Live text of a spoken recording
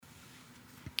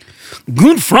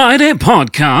Good Friday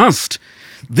podcast.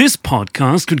 This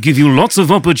podcast could give you lots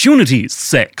of opportunities.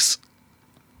 Sex.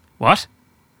 What?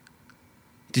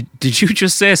 Did you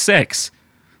just say sex?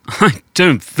 I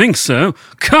don't think so.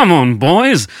 Come on,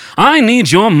 boys. I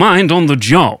need your mind on the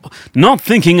job, not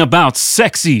thinking about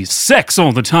sexy sex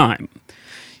all the time.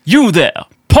 You there,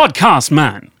 podcast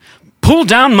man. Pull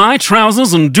down my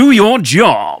trousers and do your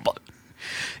job.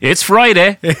 It's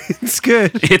Friday. It's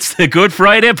good. It's the Good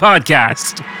Friday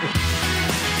podcast.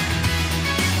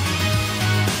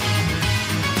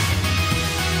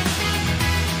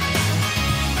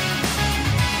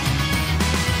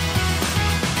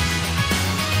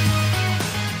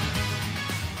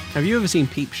 Have you ever seen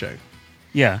Peep Show?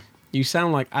 Yeah. You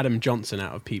sound like Adam Johnson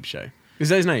out of Peep Show. Is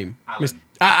that his name?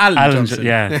 Alan Johnson.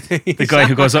 Yeah. The guy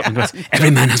who goes up and goes, every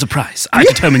man has a price. I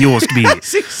determine yours to be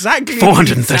That's exactly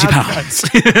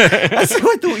 £430. That's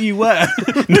who I thought you were.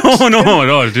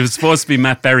 No. It was supposed to be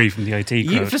Matt Berry from the IT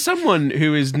crowd. For someone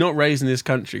who is not raised in this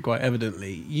country, quite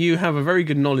evidently, you have a very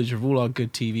good knowledge of all our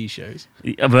good TV shows.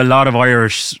 A lot of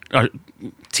Irish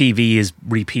TV is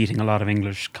repeating a lot of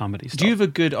English comedy stuff. Do you have a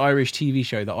good Irish TV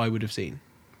show that I would have seen?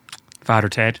 Father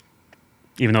Ted,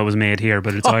 even though it was made here,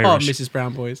 but it's Irish. Mrs.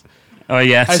 Brown Boys. Oh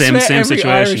yeah, same every situation.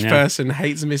 Irish yeah. person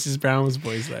hates Mrs. Brown's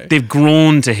Boys though. They've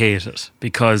grown to hate it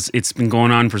because it's been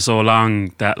going on for so long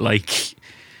that like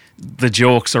the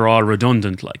jokes are all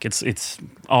redundant. Like it's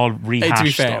all rehashed. To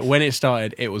be fair, stuff. when it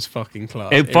started, it was fucking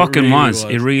class. It fucking really was.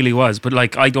 It really was. But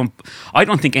like, I don't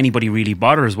think anybody really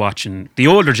bothers watching. The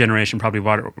older generation probably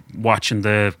bother watching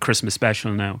the Christmas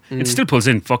special now. It still pulls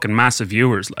in fucking massive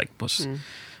viewers. Like, but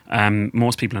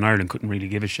most people in Ireland couldn't really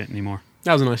give a shit anymore.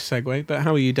 That was a nice segue. But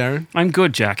how are you, Darren? I'm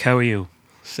good, Jack. How are you?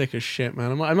 Sick as shit,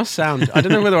 man. I must sound. I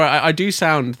don't know whether I do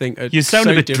sound. You sound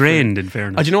so a bit different. drained. In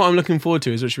fairness, Do you know what I'm looking forward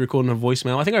to? Is actually recording a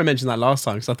voicemail. I think I mentioned that last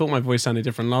time because I thought my voice sounded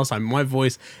different last time. My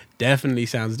voice definitely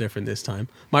sounds different this time.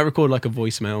 Might record like a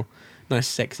voicemail, nice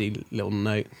sexy little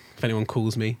note. If anyone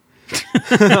calls me,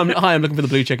 hi, I'm looking for the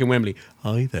blue check in Wembley.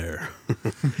 Hi there.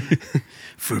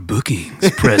 For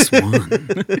bookings, press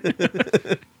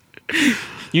 1.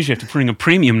 Usually have to bring a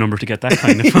premium number to get that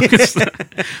kind of focus.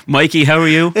 Mikey, how are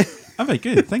you? I'm very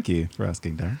good. Thank you for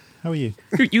asking, Darren. How are you?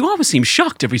 You always seem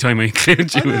shocked every time I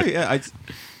include you. I know, yeah,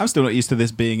 I'm still not used to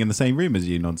this being in the same room as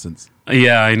you nonsense.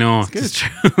 Yeah, I know. It's true.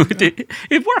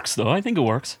 It works, though. I think it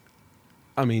works.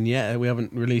 I mean, yeah, we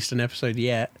haven't released an episode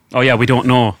yet. Oh, yeah, we don't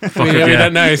know. Fuck we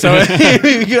don't know. So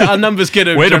our numbers could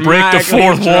have way to break the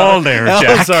fourth wall there,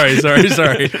 Jack. Oh,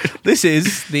 sorry. This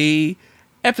is the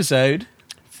episode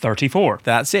 34.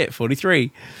 That's it,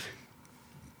 43.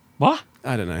 What?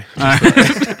 I don't know.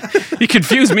 You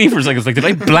confused me for a second. It's like, did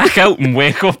I black out and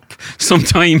wake up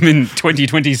sometime in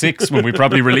 2026 when we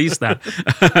probably release that?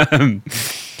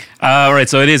 All right,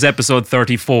 so it is episode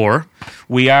 34.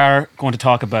 We are going to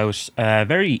talk about a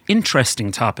very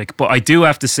interesting topic, but I do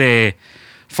have to say,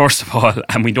 first of all,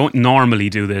 and we don't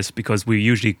normally do this because we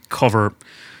usually cover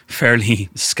fairly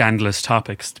scandalous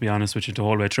topics, to be honest with you, the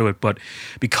whole way through it, but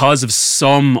because of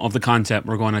some of the content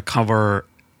we're going to cover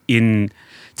in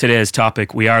today's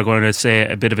topic, we are going to say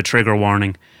a bit of a trigger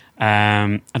warning.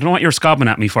 I don't know what you're scobbing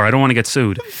at me for. I don't want to get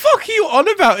sued. What the fuck are you on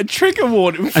about a trigger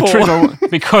warning for?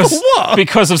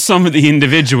 Because of some of the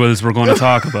individuals we're going to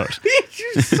talk about.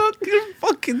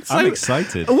 I'm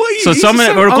excited.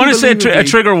 We're going to say a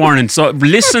trigger warning. So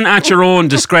listen at your own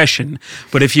discretion.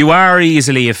 But if you are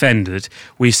easily offended,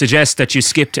 we suggest that you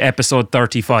skip to episode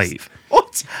 35.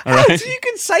 What? How do you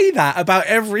can say that about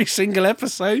every single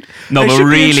episode? No, but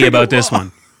really about this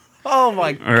one. Oh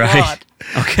my God. Right.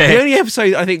 Okay. The only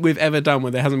episode I think we've ever done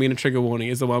where there hasn't been a trigger warning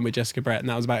is the one with Jessica Brett, and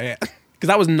that was about it. Because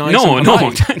that was nice. No.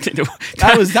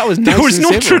 That was nice. There was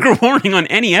no civil. trigger warning on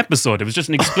any episode. It was just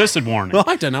an explicit warning. Well,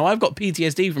 I don't know. I've got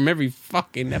PTSD from every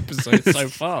fucking episode so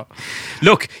far.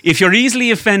 Look, if you're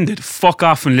easily offended, fuck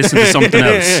off and listen to something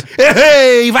else.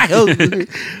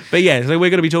 But yeah, so we're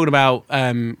going to be talking about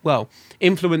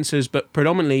influencers, but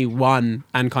predominantly one,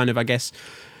 and kind of I guess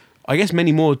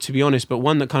many more, to be honest, but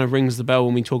one that kind of rings the bell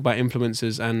when we talk about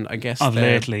influencers, and I guess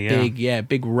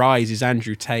big rise is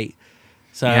Andrew Tate.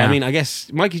 So, yeah. I mean, I guess,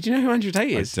 Mikey, do you know who Andrew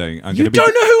Tate is? I don't. You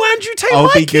don't know who Andrew Tate is, I'll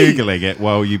Mikey? be Googling it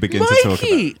while you begin to talk about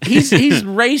it. He's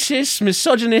racist,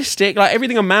 misogynistic, like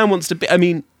everything a man wants to be. I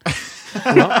mean...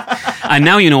 And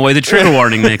now you know why the trigger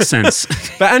warning makes sense.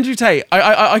 But Andrew Tate,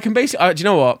 I can basically... do you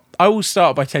know what? I will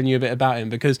start by telling you a bit about him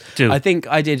because Do. I think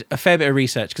I did a fair bit of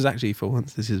research because actually for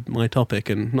once this is my topic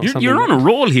and not something... You're on a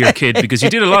roll here, kid, because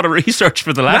you did a lot of research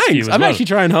for the last few Thanks. as I'm well. actually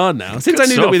trying hard now. Since Good I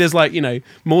knew stuff. that there's like,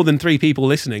 more than 3 people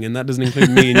listening and that doesn't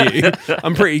include me and you,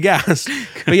 I'm pretty gassed.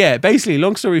 But yeah, basically,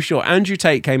 long story short, Andrew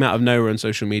Tate came out of nowhere on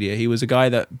social media. He was a guy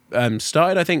that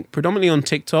started, I think, predominantly on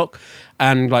TikTok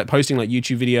and like posting like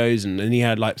YouTube videos and he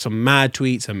had like some mad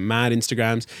tweets and mad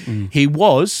Instagrams. He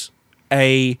was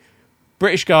a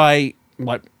British guy,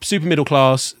 like super middle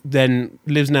class, then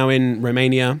lives now in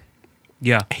Romania.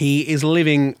 Yeah. He is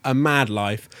living a mad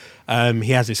life.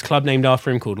 He has this club named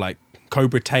after him called like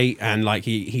Cobra Tate, and like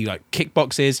he like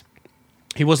kickboxes.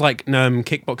 He was like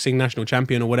kickboxing national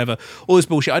champion or whatever. All this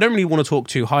bullshit. I don't really want to talk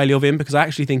too highly of him because I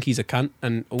actually think he's a cunt.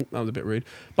 And that was a bit rude.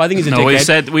 But I think he's a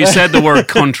dickhead. we said the word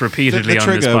cunt repeatedly the on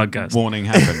this trigger podcast. warning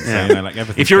happened. So, like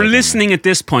everything. If you're listening at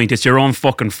this point, it's your own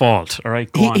fucking fault. All right,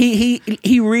 go on.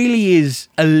 He really is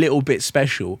a little bit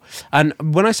special. And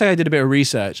when I say I did a bit of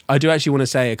research, I do actually want to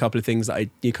say a couple of things that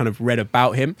you kind of read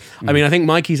about him. I mean, I think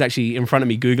Mikey's actually in front of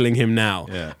me Googling him now.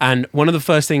 Yeah. And one of the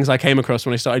first things I came across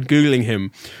when I started Googling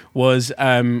him was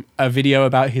a video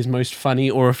about his most funny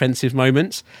or offensive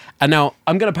moments. And now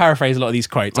I'm going to paraphrase a lot of these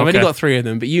quotes. I've only got 3 of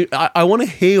them, but I want to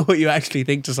hear what you actually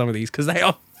think to some of these because they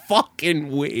are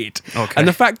fucking weird. Okay. And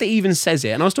the fact that he even says it,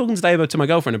 and I was talking today to my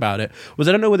girlfriend about it, was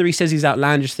I don't know whether he says these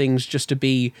outlandish things just to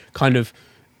be kind of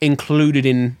included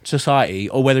in society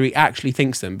or whether he actually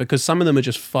thinks them, because some of them are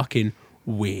just fucking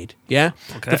weird. Yeah?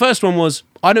 Okay. The first one was,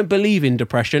 I don't believe in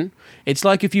depression. It's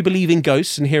like if you believe in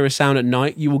ghosts and hear a sound at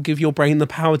night, you will give your brain the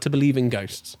power to believe in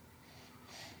ghosts.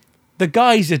 The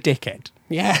guy's a dickhead.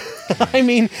 Yeah. I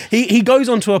mean, he goes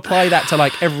on to apply that to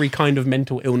like every kind of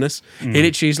mental illness. He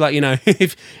literally is like,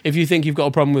 if you think you've got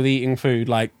a problem with eating food,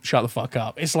 like shut the fuck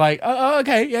up. It's like, oh,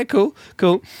 okay, yeah, cool.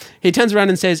 He turns around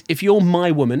and says, if you're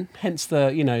my woman, hence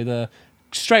the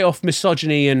straight off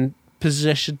misogyny and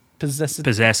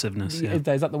Possessiveness. Yeah.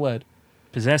 Is that the word?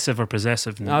 Possessive or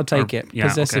possessive? I'll take it. Yeah,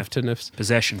 Possessiveness. okay.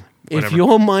 Possession. Whatever. If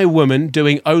you're my woman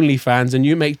doing OnlyFans and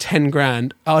you make 10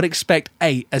 grand, I'd expect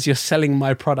 8 as you're selling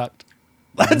my product.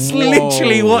 That's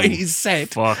literally what he said.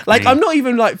 Fuck like, me. I'm not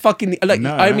even like fucking like.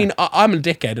 No. I mean, I'm a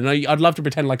dickhead, and I'd love to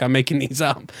pretend like I'm making these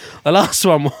up. The last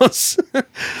one was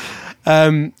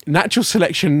natural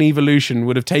selection and evolution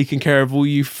would have taken care of all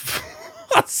you.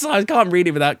 I can't read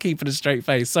it without keeping a straight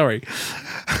face. Sorry.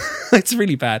 It's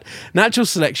really bad. Natural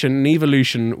selection and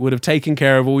evolution would have taken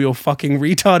care of all your fucking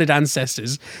retarded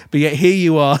ancestors, but yet here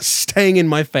you are staying in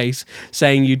my face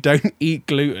saying you don't eat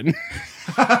gluten.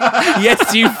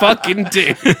 Yes, you fucking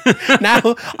do.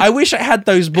 Now, I wish I had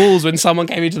those balls when someone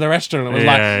came into the restaurant and was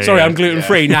like, sorry, I'm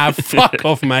gluten-free. Now, fuck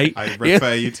off, mate. I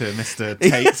refer you to Mr.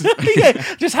 Tate.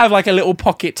 Yeah, just have like a little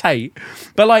pocket Tate.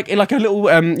 But like a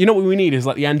little, you know what we need is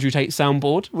like the Andrew Tate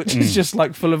soundboard, which is just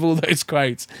like full of all those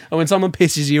quotes. And when someone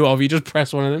pisses you off, you just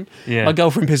press one of them. Yeah. My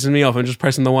girlfriend pisses me off and just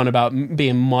pressing the one about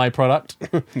being my product.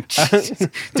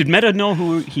 Did Meta know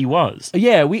who he was?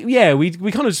 Yeah,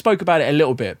 we kind of spoke about it a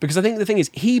little bit because I think the thing is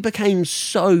he became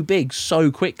so big so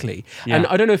quickly, and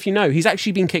I don't know if you know, he's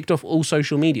actually been kicked off all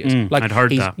social medias. I'd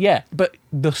heard that. Yeah, but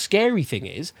the scary thing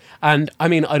is, and I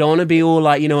mean, I don't want to be all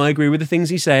like, I agree with the things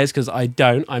he says because I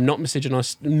don't. I'm not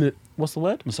misogynist. What's the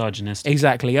word? Misogynist.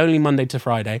 Exactly. Only Monday to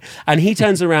Friday, and he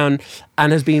turns around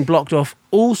and has been blocked off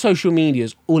all social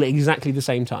medias all at exactly the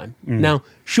same time. Now,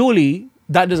 surely.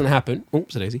 That doesn't happen.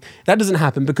 Oops, Daisy. That doesn't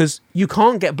happen because you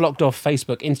can't get blocked off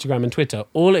Facebook, Instagram, and Twitter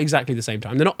all at exactly the same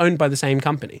time. They're not owned by the same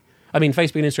company. I mean,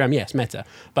 Facebook and Instagram, yes, Meta.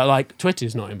 But like Twitter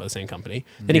is not owned by the same company.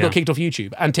 Then he got kicked off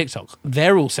YouTube and TikTok.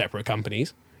 They're all separate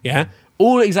companies. Yeah.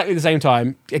 All at exactly the same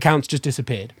time. Accounts just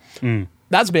disappeared.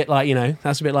 That's a bit like,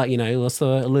 what's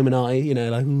the Illuminati,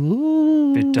 like,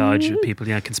 ooh. Bit dodge people,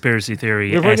 conspiracy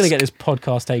theory. We're probably going to get this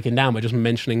podcast taken down by just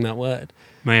mentioning that word.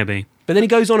 Maybe. But then he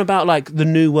goes on about like the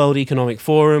New World Economic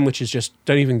Forum, which is just,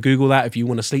 don't even Google that if you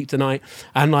want to sleep tonight.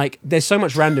 And like, there's so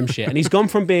much random shit. And he's gone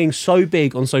from being so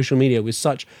big on social media with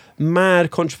such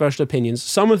mad controversial opinions.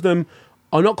 Some of them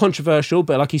are not controversial,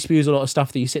 but like he spews a lot of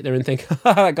stuff that you sit there and think,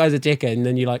 that guy's a dickhead. And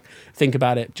then you like think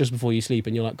about it just before you sleep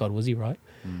and you're like, God, was he right?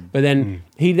 But then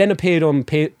he then appeared on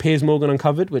Piers Morgan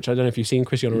Uncovered, which I don't know if you've seen.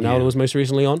 Cristiano Ronaldo was most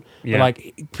recently on. Yeah. But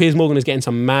like Piers Morgan is getting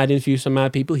some mad interviews, some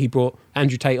mad people. He brought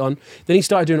Andrew Tate on. Then he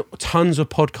started doing tons of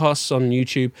podcasts on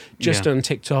YouTube, just on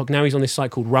TikTok. Now he's on this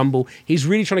site called Rumble. He's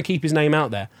really trying to keep his name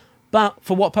out there. But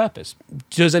for what purpose?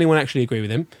 Does anyone actually agree with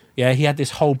him? Yeah, he had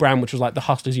this whole brand which was like the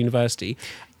Hustlers University.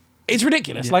 It's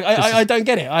ridiculous. Like I don't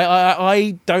get it.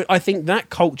 I don't. I think that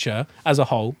culture as a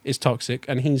whole is toxic,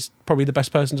 and he's probably the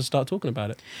best person to start talking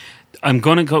about it. I'm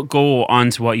going to go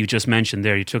on to what you just mentioned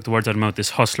there. You took the words out of my mouth,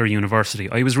 this Hustler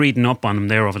University. I was reading up on them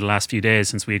there over the last few days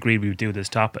since we agreed we would do this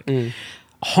topic.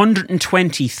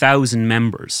 120,000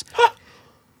 members.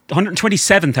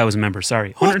 127,000 members,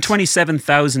 sorry.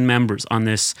 127,000 members on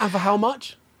this. And for how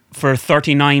much? For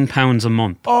 £39 a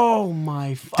month. Oh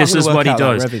my... This is what he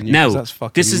does. Revenue, now,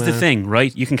 this is the thing,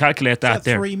 right? You can calculate that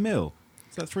there. 3 mil?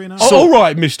 Is that 3.5? So, all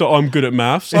right, Mister, I'm good at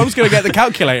maths. I was going to get the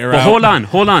calculator out. But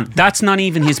hold on. That's not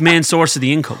even his main source of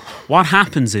the income. What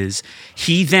happens is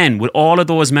he then, with all of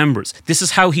those members, this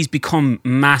is how he's become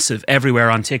massive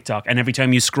everywhere on TikTok. And every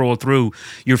time you scroll through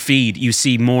your feed, you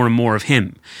see more and more of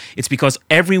him. It's because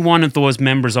every one of those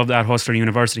members of that Hustler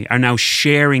University are now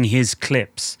sharing his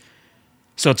clips.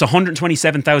 So it's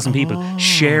 127,000 people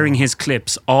sharing his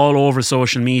clips all over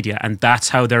social media, and that's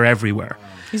how they're everywhere.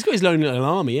 He's got his own little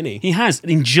army, isn't he? He has.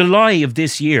 In July of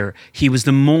this year, he was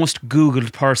the most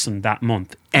Googled person that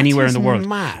month anywhere in the world.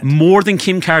 Mad. More than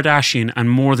Kim Kardashian and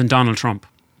more than Donald Trump.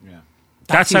 Yeah.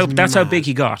 That's how big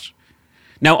he got.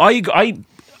 Now, I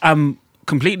am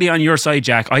completely on your side,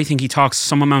 Jack. I think he talks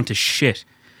some amount of shit.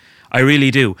 I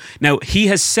really do. Now, he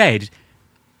has said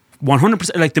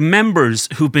 100%, like the members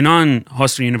who've been on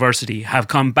Hustler University have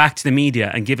come back to the media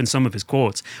and given some of his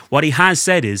quotes. What he has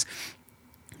said is,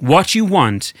 what you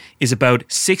want is about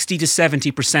 60 to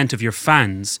 70% of your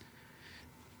fans.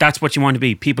 That's what you want to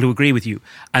be, people who agree with you.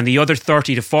 And the other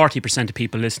 30 to 40% of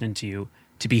people listening to you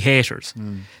to be haters.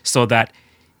 So that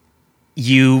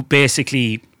you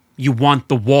basically, you want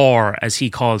the war, as he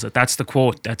calls it. That's the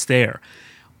quote that's there.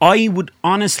 I would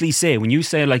honestly say, when you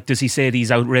say, like, does he say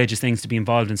these outrageous things to be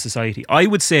involved in society? I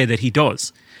would say that he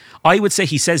does. I would say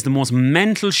he says the most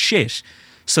mental shit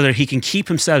so that he can keep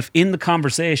himself in the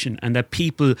conversation and that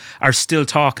people are still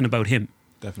talking about him.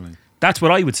 Definitely. That's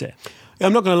what I would say.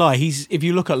 I'm not going to lie. If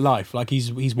you look at life, like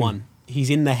he's won.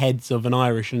 He's in the heads of an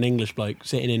Irish and English bloke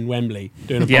sitting in Wembley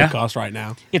doing a podcast right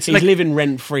now. He's like, living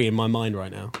rent free in my mind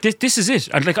right now. This is it.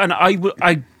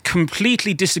 I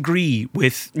completely disagree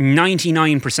with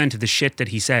 99% of the shit that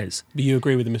he says. But you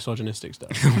agree with the misogynistic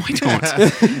stuff? No, I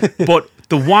don't. But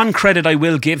the one credit I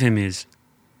will give him is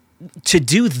to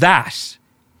do that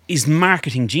is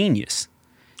marketing genius.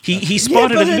 He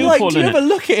spotted a loophole do you in ever it.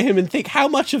 look at him and think, how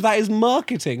much of that is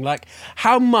marketing? Like,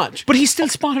 how much? But he still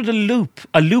spotted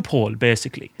a loophole,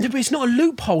 basically. No, but it's not a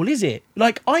loophole, is it?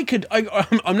 Like,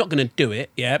 I'm not going to do it,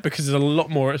 because there's a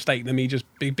lot more at stake than me just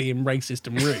being racist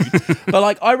and rude. But,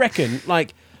 like, I reckon,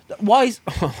 like, why is...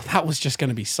 Oh, that was just going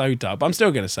to be so dumb. I'm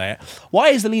still going to say it. Why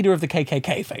is the leader of the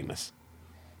KKK famous?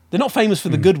 They're not famous for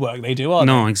the good work they do, are they?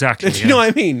 No, exactly. Do you know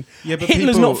what I mean? Yeah, but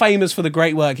Hitler's not famous for the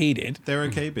great work he did. They're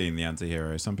okay being the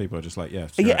anti-hero. Some people are just like, sure,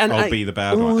 and I'll be the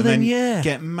bad one. And then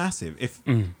get massive. If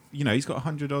he's got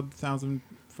 100,000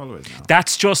 followers now.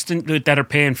 That's just that are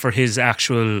paying for his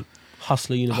actual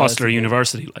Hustler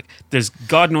University. Like, there's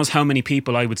God knows how many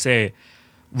people, I would say,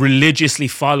 religiously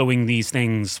following these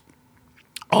things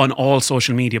on all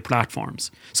social media platforms.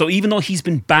 So even though he's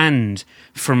been banned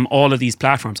from all of these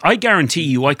platforms, I guarantee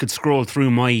you I could scroll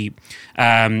through my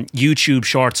YouTube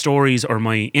short stories or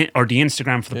the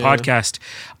Instagram for the podcast.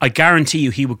 I guarantee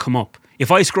you he would come up. If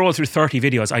I scroll through 30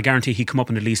 videos, I guarantee he'd come up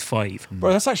in at least 5.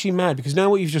 Bro, that's actually mad, because now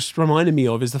what you've just reminded me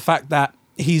of is the fact that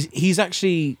he's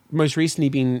actually most recently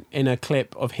been in a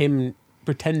clip of him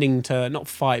pretending to not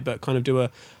fight but kind of do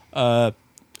a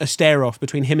stare off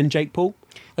between him and Jake Paul.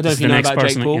 I don't know if you know about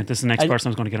Jake Paul. Yeah, this is the next person I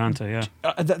was going to get onto, yeah.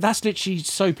 That's literally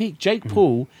so peak. Jake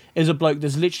Paul is a bloke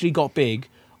that's literally got big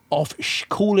off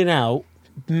calling out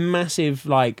massive,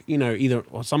 like, either,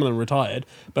 or some of them retired,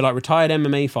 but like retired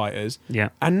MMA fighters. Yeah.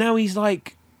 And now he's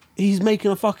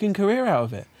making a fucking career out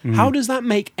of it. How does that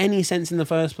make any sense in the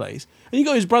first place? And you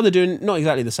got his brother doing not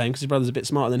exactly the same, because his brother's a bit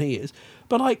smarter than he is.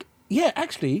 But like, yeah,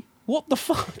 actually, what the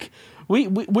fuck? I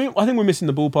think we're missing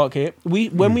the ballpark here.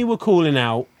 When we were calling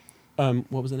out,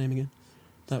 what was the name again?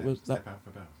 Step Out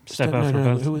for Bell. Step Out for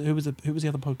Bell. Who was the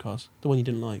other podcast? The one you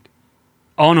didn't like?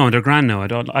 Oh no, they're grand now.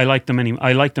 I like them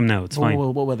I like them now. It's fine.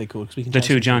 What were they called? 'Cause we can the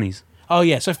Two Johnnies. Oh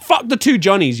yeah, so fuck the Two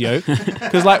Johnnies, yo.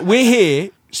 Because like we're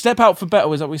here. Step out for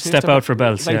Bell. Is that what we say? Step out for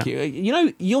bells. Thank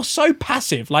you. You're so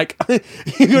passive. Like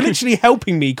you're literally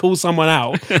helping me call someone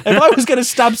out. If I was going to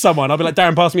stab someone, I'd be like,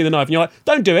 Darren, pass me the knife. And you're like,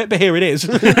 don't do it, but here it is.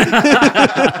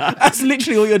 That's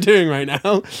literally what you're doing right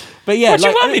now. But yeah, what do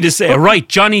you want me to say? Right,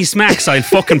 Johnny Smacks, I'll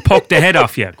fucking poke the head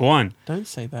off you. Go on. Don't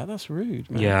say that. That's rude,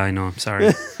 man. Yeah, I know. I'm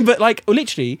sorry. But like,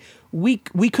 literally, we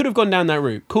could have gone down that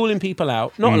route, calling people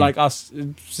out. Not like us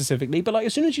specifically, but like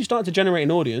as soon as you start to generate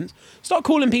an audience, start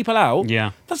calling people out.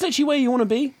 Yeah. That's literally where you want to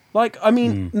be. Like, I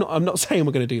mean, I'm not saying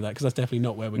we're going to do that because that's definitely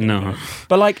not where we're going to go.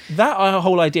 But like that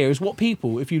whole idea is what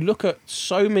people, if you look at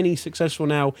so many successful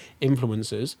now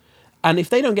influencers, and if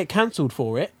they don't get cancelled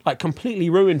for it, like completely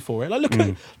ruined for it, like look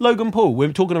at Logan Paul.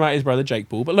 We're talking about his brother Jake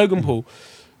Paul, but Logan Paul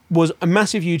was a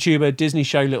massive YouTuber, Disney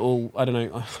show little, I don't know,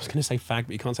 I was going to say fag, but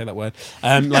you can't say that word.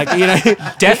 Like, you know.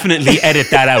 Definitely edit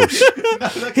that out.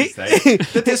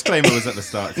 The disclaimer was at the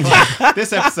start.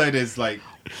 This episode is like...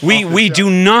 We do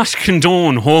not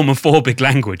condone homophobic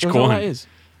language. Go on. That is.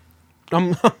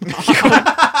 I'm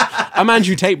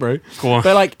Andrew Tate, bro. Go on.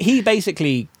 But like, he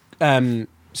basically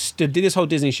did this whole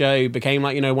Disney show, became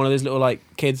like, you know, one of those little like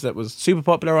kids that was super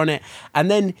popular on it, and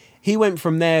then he went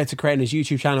from there to creating his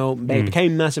YouTube channel,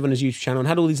 became massive on his YouTube channel, and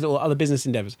had all these little other business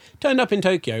endeavors. Turned up in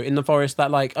Tokyo in the forest that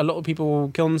like a lot of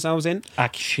people kill themselves in.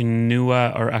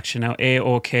 Akinua or Akinau,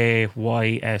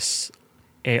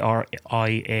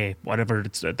 AOKYSARIA, whatever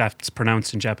that's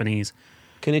pronounced in Japanese.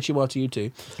 Konnichiwa to you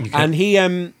too. Okay. And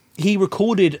he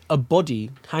recorded a body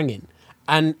hanging,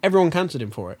 and everyone cancelled him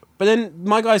for it. But then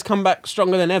my guy's come back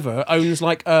stronger than ever, owns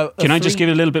like a Can I just give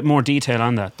you a little bit more detail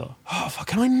on that, though? Oh, fuck,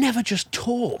 can I never just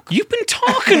talk? You've been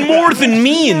talking more than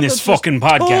me in this fucking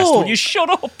podcast. Will you shut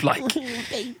up, like?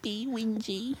 Baby,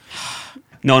 whingy.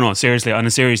 No, seriously, on a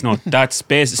serious note, that's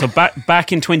basic. So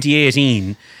back in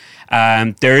 2018,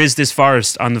 there is this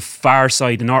forest on the far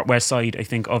side, the northwest side, I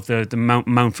think, of the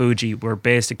Mount Fuji, where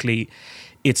basically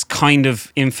it's kind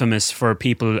of infamous for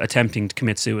people attempting to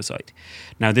commit suicide.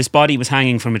 Now, this body was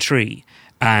hanging from a tree,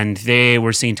 and they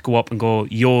were seen to go up and go,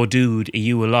 "Yo, dude, are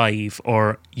you alive?"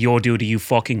 or "Yo, dude, are you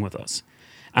fucking with us?"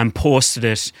 and posted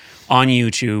it on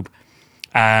YouTube.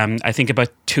 I think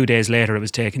about 2 days later, it was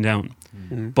taken down.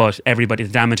 But the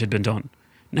damage had been done.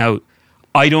 Now,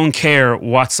 I don't care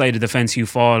what side of the fence you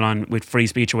fall on with free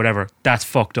speech or whatever. That's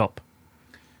fucked up.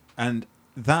 And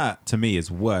that, to me, is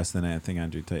worse than anything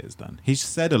Andrew Tate has done. He's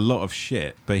said a lot of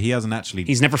shit, but he hasn't actually...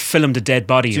 He's never filmed a dead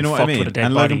body. Do you know and what I fucked mean? with a dead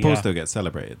and body. Logan Paul still gets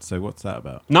celebrated, so what's that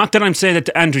about? Not that I'm saying that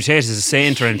Andrew Tate is a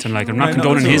saint or anything, like, I'm not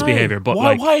condoning his behaviour, but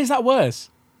why is that worse?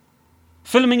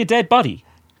 Filming a dead body.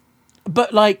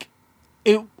 But like,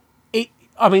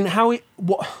 I mean,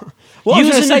 what I was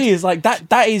going to say is like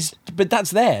that is, but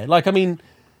that's there. Like, I mean,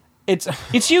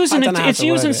 it's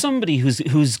using somebody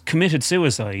who's committed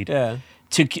suicide. Yeah.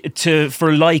 To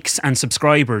for likes and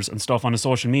subscribers and stuff on a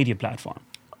social media platform.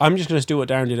 I'm just going to do what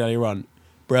Darren did earlier on.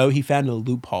 Bro, he found a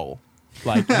loophole.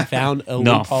 Like, he found a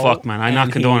no, loophole. No, fuck, man. I'm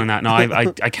not condoning that. No,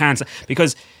 I can't say,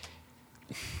 because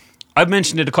I've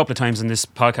mentioned it a couple of times in this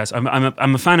podcast.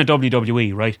 I'm a fan of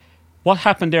WWE, right? What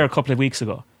happened there a couple of weeks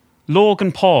ago?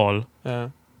 Logan Paul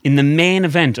in the main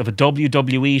event of a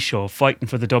WWE show fighting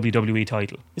for the WWE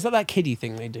title. Is that kiddie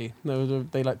thing they do?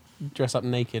 They like dress up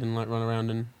naked and like run around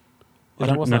and...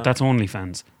 That's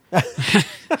OnlyFans.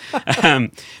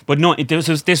 But no, this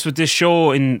was this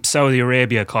show in Saudi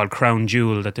Arabia called Crown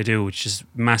Jewel that they do, which is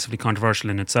massively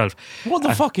controversial in itself. What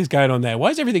the fuck is going on there?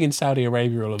 Why is everything in Saudi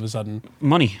Arabia all of a sudden?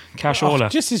 Money,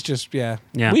 cashola. This is just yeah.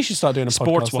 We should start doing a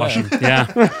sports podcast washing.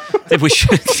 Yeah, we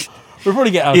should. We'll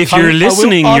probably get our if you're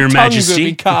listening, Your Majesty, will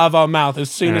be cut out of our mouth as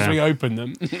soon as we open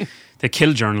them. They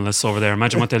kill journalists over there.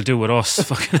 Imagine what they'll do with us.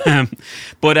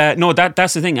 But no,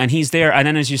 that's the thing. And he's there. And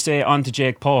then, as you say, on to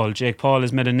Jake Paul. Jake Paul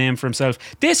has made a name for himself.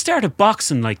 They started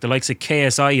boxing like the likes of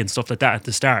KSI and stuff like that at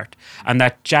the start. And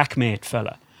that Jackmate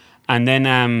fella. And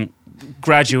then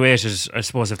graduated, I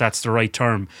suppose, if that's the right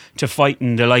term, to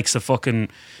fighting the likes of fucking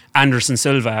Anderson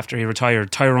Silva after he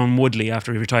retired, Tyrone Woodley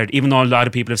after he retired, even though a lot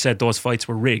of people have said those fights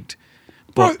were rigged.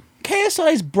 But bro,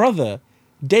 KSI's brother,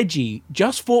 Deji,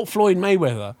 just fought Floyd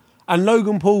Mayweather. And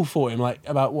Logan Paul fought him like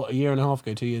about a year and a half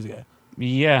ago, 2 years ago.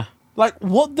 Yeah. Like,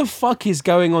 what the fuck is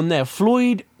going on there?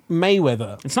 Floyd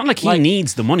Mayweather. It's not like he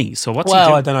needs the money. So what's he doing?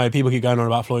 Well, I don't know. People keep going on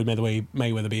about Floyd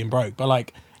Mayweather being broke, but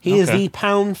like he is the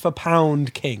pound for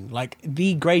pound king, like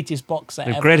the greatest boxer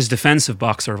ever. The greatest defensive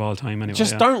boxer of all time. Anyway,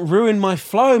 just don't ruin my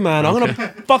flow, man. I'm gonna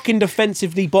fucking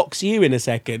defensively box you in a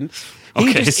second.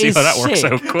 Okay, see how that works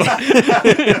out. Cool.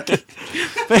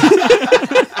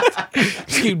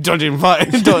 Just keep dodging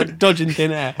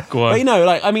thin air. Go on. But you know,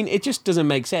 like, I mean, it just doesn't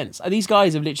make sense. These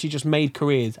guys have literally just made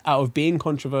careers out of being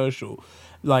controversial,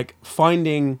 like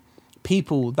finding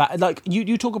people that, like,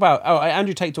 you talk about,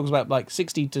 Andrew Tate talks about like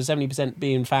 60 to 70%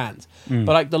 being fans, but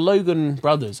like the Logan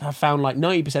brothers have found like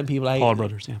 90% people hate Paul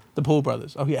brothers, yeah. The Paul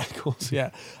brothers. Oh yeah, of course,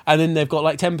 yeah. And then they've got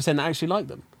like 10% that actually like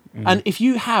them. And if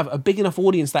you have a big enough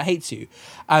audience that hates you,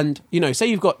 and, you know, say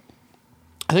you've got,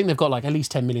 I think they've got like at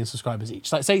least 10 million subscribers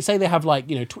each. Like say they have like,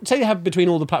 you know, say they have between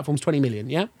all the platforms 20 million,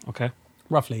 yeah? Okay.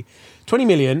 Roughly. 20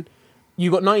 million,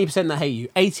 you've got 90% that hate you,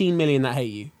 18 million that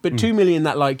hate you, but 2 million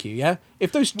that like you, yeah?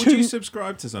 If those Would you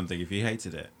subscribe to something if you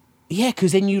hated it? Yeah,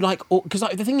 because then you like, because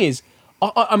like, the thing is,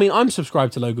 I mean, I'm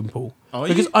subscribed to Logan Paul. Oh,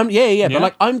 because you? I'm Yeah. but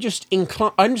like I'm just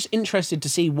interested to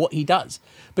see what he does,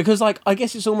 because like I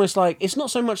guess it's almost like it's not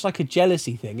so much like a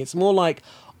jealousy thing. It's more like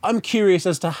I'm curious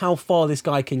as to how far this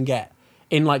guy can get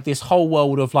in like this whole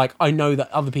world of like I know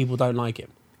that other people don't like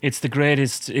him. It's the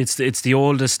greatest. It's the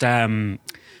oldest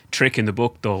trick in the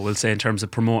book, though. We'll say in terms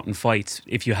of promoting fights.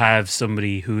 If you have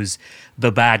somebody who's the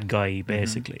bad guy,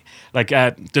 basically, like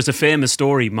there's a famous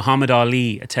story. Muhammad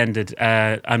Ali attended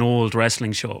an old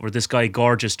wrestling show where this guy,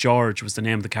 Gorgeous George, was the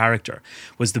name of the character,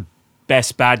 was the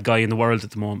best bad guy in the world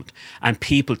at the moment. And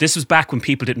people, this was back when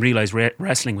people didn't realize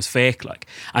wrestling was fake, like,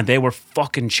 and they were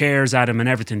fucking chairs at him and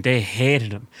everything. They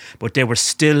hated him, but they were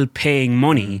still paying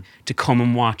money to come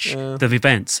and watch the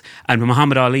events. And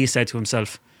Muhammad Ali said to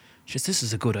himself, just, this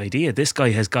is a good idea. This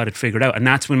guy has got it figured out. And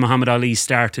that's when Muhammad Ali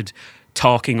started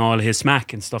talking all his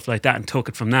smack and stuff like that and took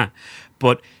it from that.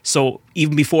 But so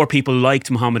even before people liked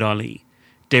Muhammad Ali,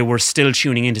 they were still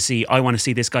tuning in to see, I want to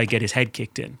see this guy get his head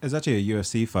kicked in. There's actually a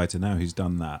UFC fighter now who's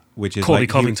done that, which is Colby like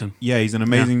Covington. He's an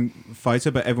amazing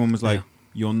fighter, but everyone was like,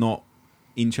 you're not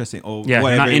interesting or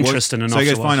whatever not it was. interesting enough. So he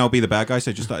goes, to fine, watch. I'll be the bad guy.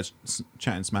 So just started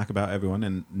chatting smack about everyone,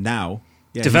 and now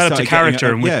he Developed a started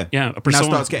character getting and a now persona.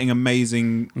 starts getting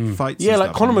amazing fights. Yeah, and like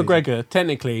stuff. Conor Amazing. McGregor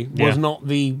technically was not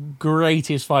the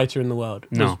greatest fighter in the world.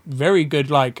 No. Was very good,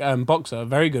 like boxer,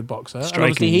 very good boxer. And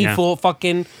Striking, obviously he fought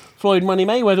fucking Floyd Money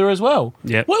Mayweather as well.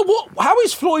 Yeah. What? How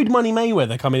is Floyd Money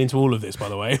Mayweather coming into all of this? By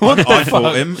the way, what I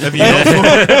fought him. Have you not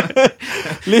fought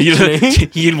him? literally.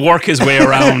 He'll work his way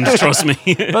around, trust me.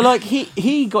 But like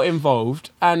he got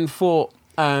involved and fought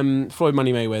Floyd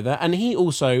Money Mayweather, and he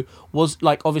also was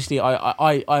like, obviously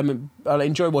I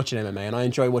enjoy watching MMA, and I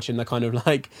enjoy watching the kind of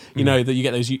like, you know, that you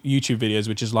get those YouTube videos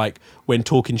which is like when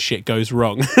talking shit goes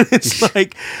wrong. It's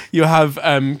like you have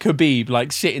Khabib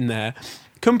like sitting there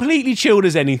completely chilled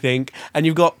as anything, and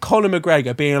you've got Conor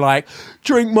McGregor being like,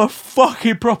 drink my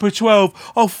fucking proper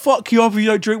 12, I'll fuck you up if you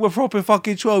don't drink my proper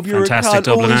fucking 12, you're Fantastic a cunt,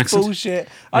 Dublin all this accent. bullshit.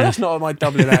 Oh, that's not my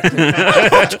Dublin accent.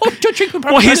 Don't drink my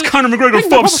proper Well, here's Conor McGregor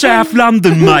from South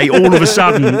London, mate, all of a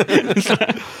sudden.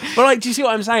 But like, do you see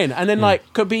what I'm saying? And then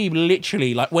like Khabib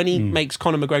literally, like when he makes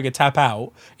Conor McGregor tap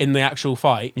out in the actual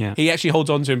fight, he actually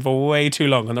holds on to him for way too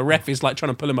long, and the ref is like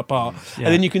trying to pull him apart. And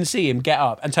then you can see him get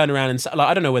up and turn around and like,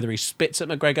 I don't know whether he spits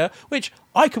at McGregor, which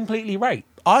I completely rate.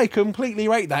 I completely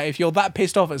rate that if you're that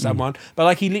pissed off at someone. But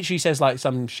like he literally says like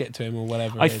some shit to him or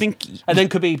whatever. I think, and then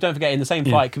Khabib, don't forget, in the same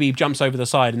fight, Khabib jumps over the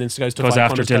side and then goes to goes fight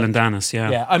after Conor's Dylan coach. Dennis,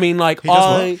 Yeah, I mean, like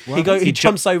does what? he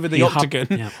jumps over the hop-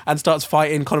 octagon and starts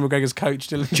fighting Conor McGregor's coach,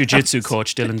 Dylan. Jiu-jitsu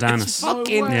coach Dylan Dennis.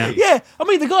 Fucking way. yeah. I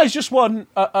mean, the guy's just won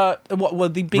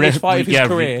the biggest fight of his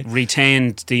career.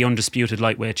 Retained the undisputed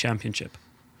lightweight championship.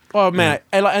 Oh man,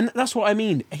 and that's what I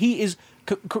mean. He is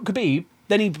Khabib.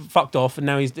 Then he fucked off, and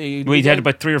now he's He had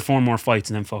about 3 or 4 more fights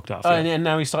and then fucked off. and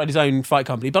now he started his own fight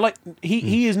company. But like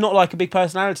he is not like a big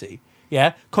personality.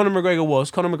 Yeah, Conor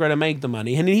McGregor made the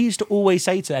money, and he used to always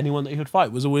say to anyone that he would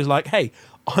fight was always like, "Hey,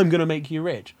 I'm gonna make you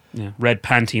rich." Yeah, red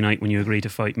panty night when you agree to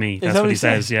fight me. That's that what what he he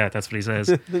says. said? Yeah, that's what he says.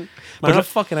 Man, I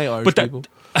fucking hate Irish people.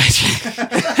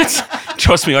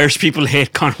 Trust me, Irish people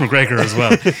hate Conor McGregor as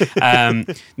well.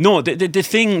 No, the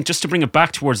thing, just to bring it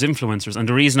back towards influencers, and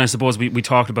the reason I suppose we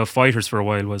talked about fighters for a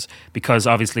while was because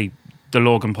obviously the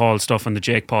Logan Paul stuff and the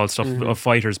Jake Paul stuff of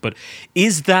fighters, but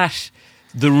is that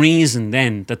the reason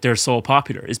then that they're so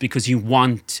popular is because you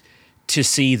want to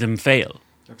see them fail?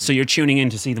 So you're tuning in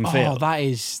to see them fail. Oh, that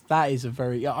is a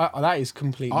very that is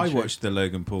completely. I true. watched the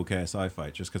Logan Paul KSI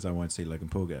fight just because I wanted to see Logan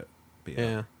Paul get beat up.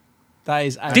 Yeah, that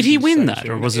is. Did he actually win so that,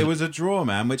 true. or was It it? was a draw,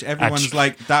 man, which everyone's Actu-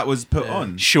 like, that was put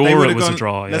on. Sure, They it would've was a gone,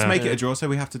 draw, Let's yeah. make it a draw, so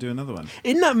we have to do another one.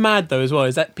 Isn't that mad though? As well,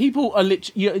 is that people are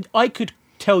literally. I could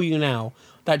tell you now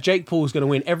that Jake Paul's going to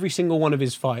win every single one of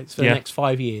his fights for the next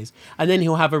 5 years, and then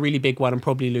he'll have a really big one and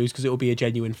probably lose because it will be a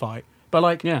genuine fight. But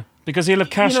like, Yeah, because he'll have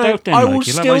cashed you know, out then. I like, will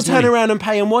he'll have still his turn money. around and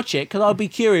pay and watch it because I'll be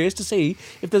curious to see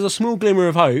if there's a small glimmer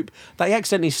of hope that he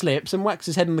accidentally slips and whacks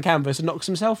his head on the canvas and knocks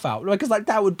himself out. Because like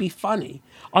that would be funny.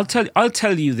 I'll tell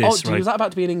you this, right? Was that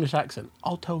about to be an English accent?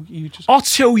 I'll tell you just. I'll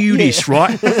tell you this,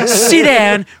 right? Sit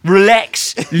down,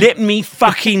 relax, let me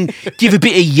fucking give a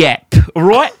bit of yap, all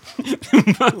right?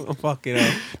 Oh, fucking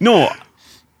hell. No,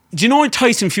 do you know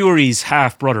Tyson Fury's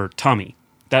half brother, Tommy?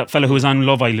 That fella who was on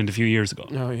Love Island a few years ago.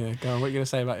 Oh yeah, go on. What are you gonna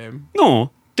say about him?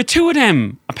 No, the two of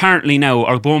them apparently now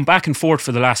are going back and forth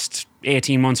for the last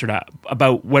 18 months or that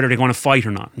about whether they're going to fight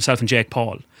or not, himself and Jake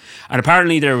Paul. And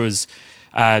apparently they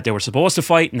were supposed to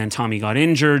fight and then Tommy got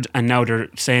injured and now they're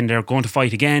saying they're going to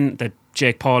fight again, that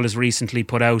Jake Paul has recently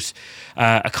put out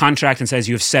a contract and says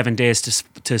you have 7 days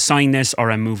to sign this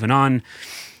or I'm moving on.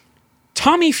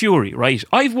 Tommy Fury, right?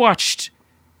 I've watched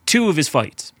 2 of his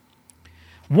fights.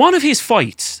 One of his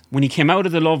fights, when he came out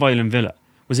of the Love Island villa,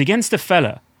 was against a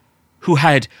fella who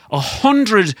had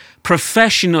 100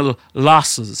 professional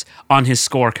losses on his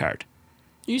scorecard.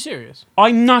 Are you serious?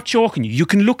 I'm not joking you. You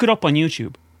can look it up on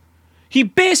YouTube. He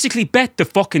basically bet the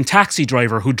fucking taxi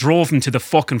driver who drove him to the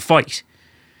fucking fight.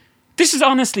 This is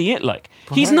honestly it, like.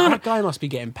 He's not... That guy must be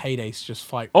getting paydays to just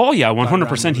fight. Oh, yeah,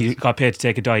 100% he got paid to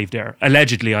take a dive there.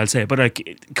 Allegedly, I'll say. But,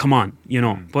 like, come on, you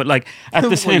know. But, like, at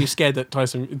the same... Are you scared that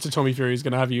Tommy Fury is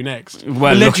going to have you next?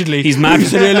 Well, allegedly. Look, he's mad.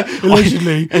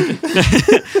 Allegedly.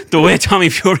 The way Tommy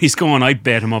Fury's going, I'd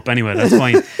bet him up anyway. That's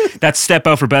fine. That's step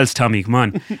out for belts, Tommy. Come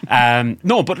on.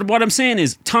 No, but what I'm saying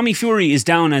is Tommy Fury is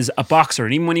down as a boxer.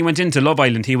 And even when he went into Love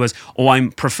Island, he was,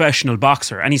 I'm professional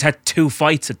boxer. And he's had 2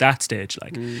 fights at that stage.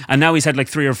 Like, and now he's had like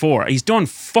 3 or 4. He's done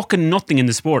fucking nothing in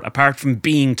the sport apart from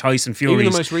being Tyson Fury's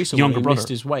even the most recent younger one, he brother. missed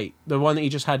his weight. The one that he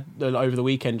just had over the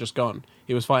weekend, just gone.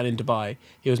 He was fighting in Dubai.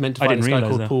 He was meant to fight this guy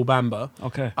called Paul Bamba.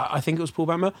 Okay. I think it was Paul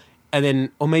Bamba. And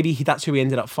then, or maybe that's who he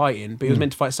ended up fighting, but he was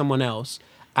meant to fight someone else.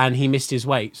 And he missed his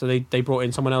weight, so they brought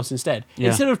in someone else instead. Yeah.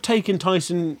 Instead of taking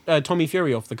Tommy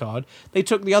Fury off the card, they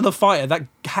took the other fighter that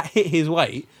hit his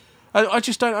weight. I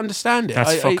just don't understand it.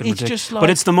 That's fucking it's ridiculous. just like, but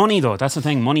it's the money, though. That's the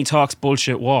thing. Money talks,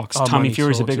 bullshit walks. Oh, Tommy money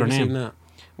Fury's talks. a bigger Have you seen name.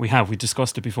 that? We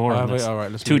discussed it before. On this. All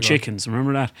right, let's 2 move on. chickens,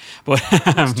 remember that? But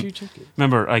 2 chickens.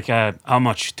 remember, like, how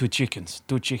much? 2 chickens.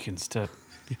 2 chickens to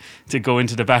go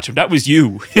into the bathroom. That was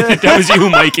you. That was you,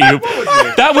 Mikey.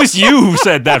 That was you who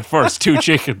said that first. 2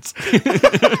 chickens.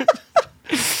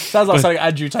 Sounds like something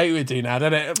Andrew Tate would do now,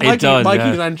 doesn't it? Does, Mikey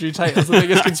yeah. and Andrew Tate. That's the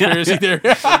biggest conspiracy theory.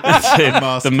 That's it.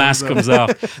 Mask The mask comes comes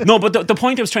off. No, but the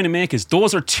point I was trying to make is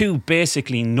those are 2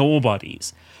 basically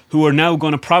nobodies who are now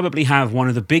going to probably have one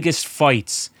of the biggest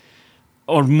fights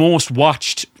or most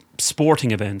watched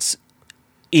sporting events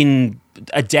in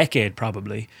a decade,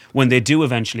 probably, when they do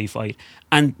eventually fight.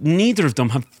 And neither of them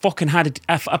have fucking had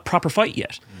a proper fight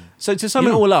yet. So to sum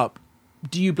it all up,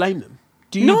 do you blame them?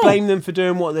 Do you blame them for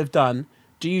doing what they've done?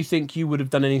 Do you think you would have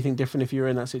done anything different if you were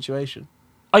in that situation?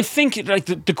 I think like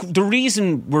the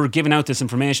reason we're giving out this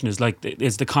information is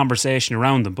is the conversation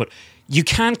around them, but you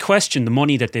can't question the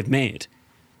money that they've made.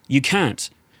 You can't.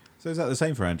 So is that the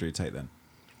same for Andrew Tate then?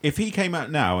 If he came out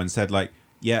now and said like,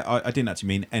 yeah, I didn't actually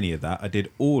mean any of that. I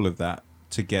did all of that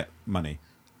to get money.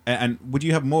 And would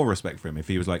you have more respect for him if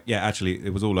he was like, yeah, actually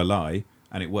it was all a lie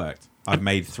and it worked? I've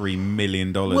made $3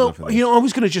 million Well, off of this. you know, I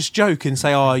was going to just joke and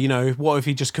say, what if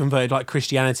he just converted like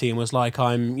Christianity and was like,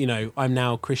 I'm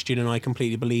now Christian and I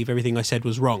completely believe everything I said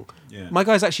was wrong. Yeah. My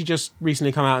guy's actually just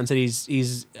recently come out and said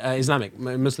he's Islamic,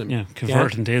 Muslim. Yeah,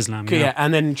 converting to Islam. Yeah,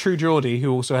 and then True Geordie,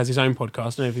 who also has his own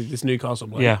podcast, I don't know if this Newcastle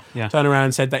bloke, Yeah. turned around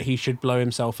and said that he should blow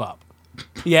himself up.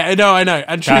 Yeah, no, I know.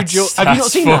 And True That's Geordie, have you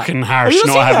not seen that? fucking harsh. Have you not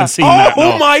No, seen I haven't that? seen that. No.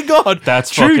 Oh my god, That's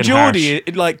True fucking Geordie. harsh.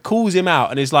 It like calls him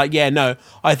out and is like, yeah, no,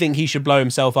 I think he should blow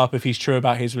himself up if he's true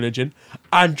about his religion.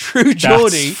 And True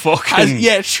Geordie,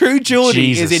 True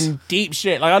Geordie is Jesus. in deep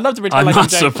shit. Like I'd love to pretend I'm like not I'm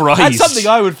joking. surprised. That's something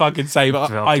I would fucking say, but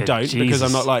I Okay, don't because Jesus.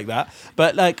 I'm not like that.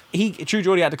 But like True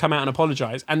Geordie had to come out and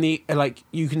apologise, and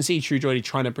you can see True Geordie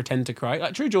trying to pretend to cry.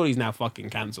 Like True Geordie's now fucking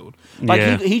cancelled. Like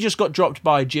Yeah. he just got dropped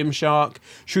by Gymshark.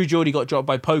 True Geordie got dropped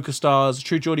by PokerStars.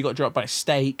 True Geordie got dropped by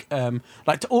Steak.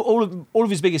 All of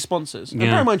his biggest sponsors. And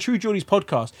Yeah. bear in mind, True Geordie's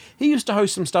podcast. He used to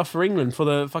host some stuff for England for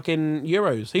the fucking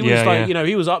Euros. He was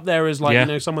he was up there as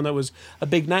someone that was a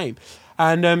big name.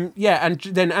 And and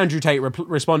then Andrew Tate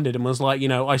responded and was like,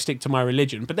 I stick to my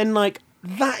religion. But then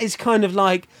that is kind of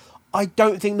like, I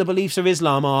don't think the beliefs of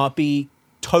Islam are be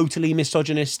totally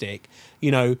misogynistic,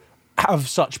 have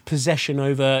such possession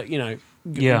over,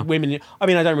 women. I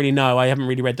mean, I don't really know. I haven't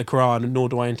really read the Quran, nor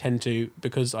do I intend to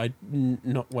because I'm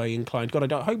not way inclined.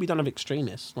 God, I hope we don't have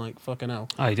extremists. Like, fucking hell.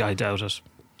 I doubt it.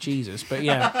 Jesus, but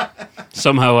yeah.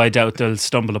 Somehow I doubt they'll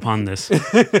stumble upon this.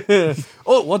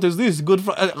 Oh, what is this? Good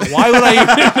for... why would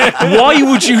I... Why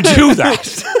would you do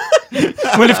that?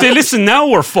 Well, if they listen now,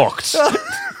 we're fucked.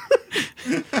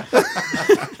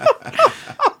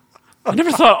 I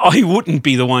never thought I wouldn't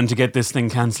be the one to get this thing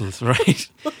cancelled, right?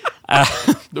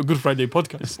 The Good Friday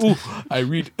podcast. Ooh, I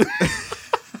read...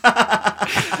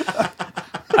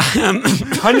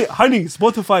 honey,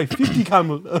 Spotify, 50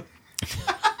 camel.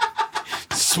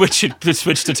 Switch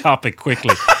the topic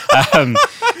quickly.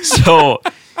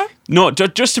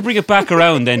 Just to bring it back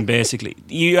around then, basically,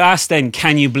 you asked then,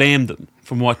 can you blame them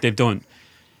from what they've done?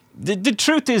 The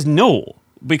truth is no,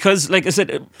 because like I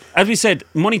said, as we said,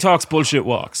 money talks, bullshit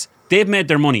walks. They've made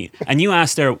their money, and you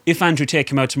asked there if Andrew Tate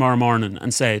came out tomorrow morning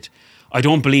and said, I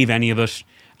don't believe any of it,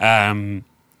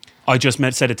 I just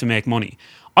said it to make money.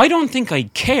 I don't think I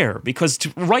care because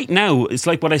right now, it's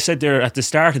like what I said there at the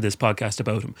start of this podcast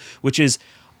about him, which is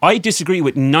I disagree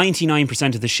with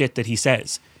 99% of the shit that he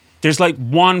says. There's like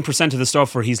 1% of the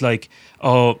stuff where he's like,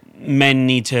 oh, men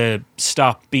need to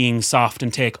stop being soft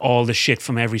and take all the shit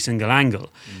from every single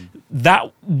angle.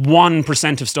 That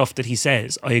 1% of stuff that he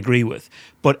says, I agree with.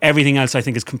 But everything else I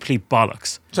think is complete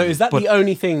bollocks. So is that the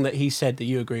only thing that he said that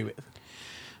you agree with?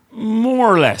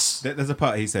 More or less. There's a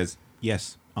part he says,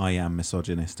 yes, I am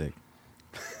misogynistic.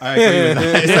 I agree with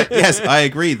that. It's like, yes, I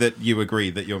agree that you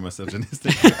agree that you're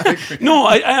misogynistic. No,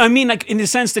 I mean, like, in the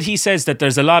sense that he says that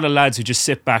there's a lot of lads who just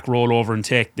sit back, roll over and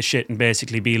take the shit and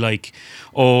basically be like,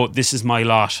 oh, this is my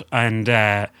lot and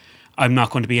I'm not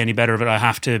going to be any better of it. I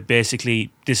have to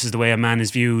basically, this is the way a man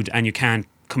is viewed and you can't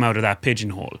come out of that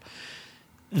pigeonhole.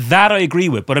 That I agree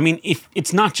with. But I mean, if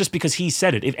it's not just because he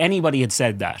said it. If anybody had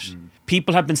said that,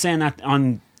 people have been saying that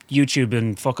on YouTube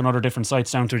and fucking other different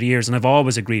sites down through the years, and I've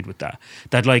always agreed with that.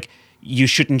 That like you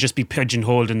shouldn't just be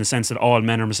pigeonholed in the sense that all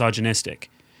men are misogynistic.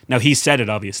 Now he said it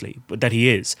obviously, but that he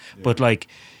is. Yeah. But like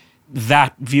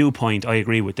that viewpoint, I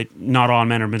agree with. That not all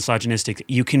men are misogynistic.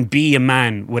 You can be a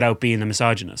man without being a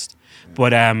misogynist. Yeah.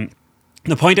 But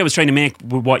the point I was trying to make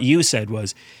with what you said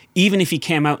was, even if he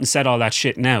came out and said all that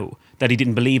shit now, that he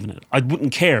didn't believe in it, I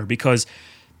wouldn't care because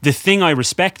the thing I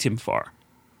respect him for,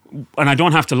 and I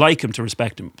don't have to like him to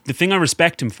respect him. The thing I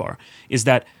respect him for is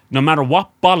that no matter what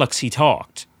bollocks he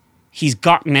talked, he's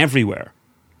gotten everywhere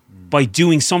by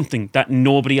doing something that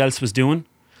nobody else was doing.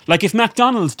 Like if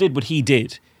McDonald's did what he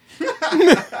did,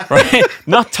 right?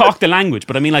 Not talk the language,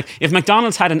 but I mean like if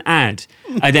McDonald's had an ad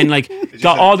and then like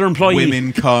got all their employees...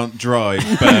 Women can't drive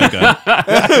burger.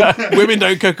 Women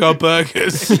don't cook our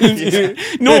burgers.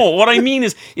 No, what I mean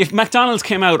is if McDonald's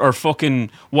came out or fucking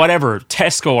whatever,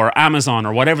 Tesco or Amazon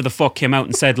or whatever the fuck came out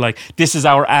and said like, this is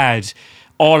our ad,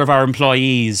 all of our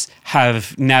employees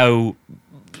have now,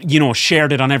 you know,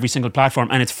 shared it on every single platform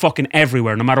and it's fucking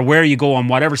everywhere. No matter where you go on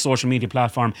whatever social media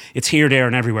platform, it's here, there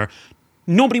and everywhere.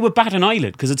 Nobody would bat an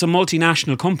eyelid because it's a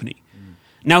multinational company.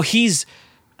 Now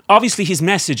obviously his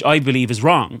message, I believe, is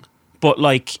wrong, but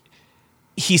like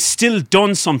he's still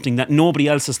done something that nobody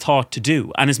else has thought to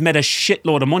do and has made a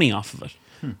shitload of money off of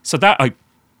it. So that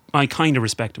I kind of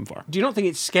respect him for. Do you not think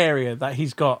it's scarier that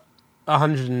he's got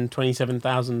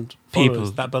 127,000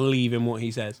 followers that believe in what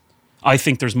he says? I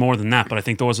think there's more than that, but I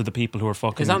think those are the people who are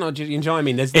fucking... Is that not... You know what I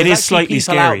mean? There's it is slightly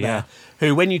scary, yeah.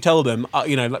 Who, when you tell them,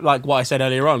 you know, like what I said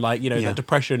earlier on, like, you know, that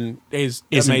depression is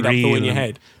a made-up thought in your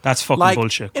head. That's fucking like,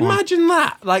 bullshit. Imagine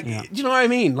that. Like, do you know what I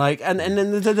mean? Like, and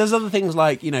then there's other things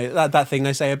like, you know, that thing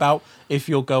they say about if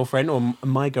your girlfriend, or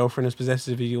my girlfriend as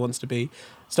possessive as she wants to be,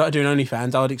 started doing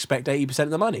OnlyFans, I would expect 80%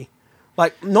 of the money.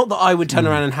 Like, not that I would turn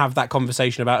around and have that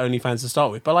conversation about OnlyFans to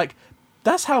start with, but like,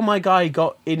 that's how my guy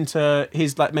got into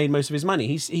his, like, made most of his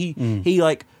money. He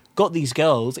like got these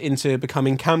girls into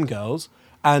becoming cam girls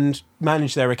and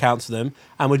managed their accounts for them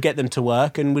and would get them to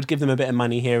work and would give them a bit of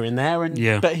money here and there.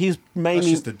 And but he's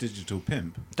mainly... That's just a digital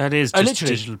pimp. That is just a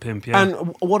digital pimp, yeah.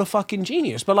 And what a fucking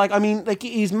genius. But like, I mean, like,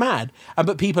 he's mad.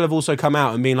 But people have also come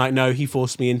out and been like, no, he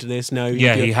forced me into this. No,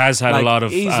 he has had like, a lot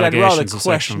of he's allegations had rather of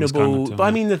sexual misconduct. But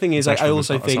I mean, the thing is, like, I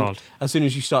also think assault. As soon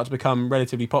as you start to become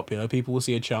relatively popular, people will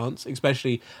see a chance,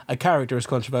 especially a character as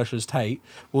controversial as Tate.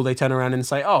 Will they turn around and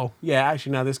say, oh, yeah,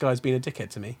 actually, now this guy's been a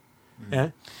dickhead to me?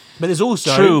 Yeah, but there's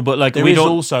also true, but like there is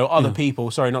also other people.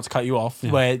 Sorry, not to cut you off.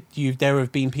 Where there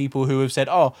have been people who have said,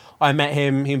 "Oh, I met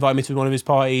him. He invited me to one of his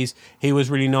parties. He was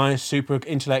really nice, super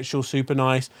intellectual, super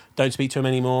nice. Don't speak to him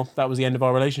anymore. That was the end of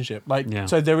our relationship." Like,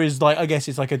 so there is like, I guess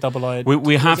it's like a double-eyed.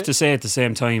 We have to say at the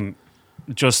same time,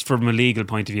 just from a legal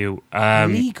point of view,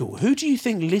 legal. Who do you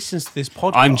think listens to this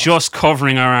podcast? I'm just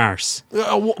covering our arse.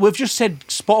 We've just said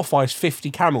Spotify's 50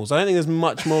 camels. I don't think there's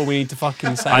much more we need to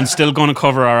fucking say. I'm still going to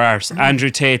cover our arse. Andrew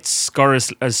Tate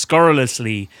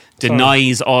scurrilously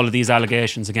denies all of these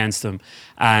allegations against him,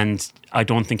 and I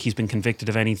don't think he's been convicted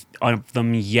of any of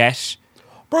them yet.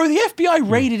 Bro, the FBI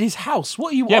raided his house.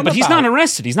 What are you on Yeah, but he's about? not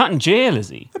arrested. He's not in jail, is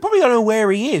he? They probably don't know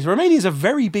where he is. Romania's a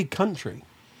very big country.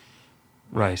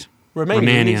 Right.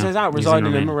 Romania. He says out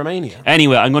residing in Romania.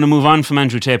 Anyway, I'm going to move on from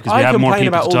Andrew Tate because we have more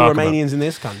people to talk about. I complain about all Romanians in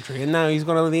this country, and now he's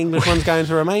got all the English ones going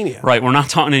to Romania. Right, we're not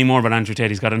talking anymore about Andrew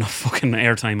Tate. He's got enough fucking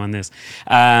airtime on this.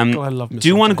 I love do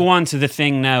you want to go on to the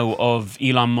thing now of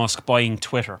Elon Musk buying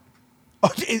Twitter?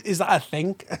 Oh, is that a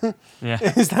thing? Yeah.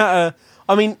 Is that a...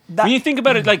 I mean... That, when you think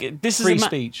about it, like, this is free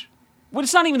speech. Well,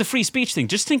 it's not even the free speech thing.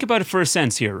 Just think about it for a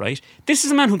sense here, right? This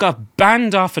is a man who got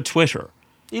banned off of Twitter.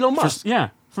 Elon Musk?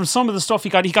 From some of the stuff he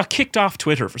got kicked off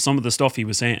Twitter for some of the stuff he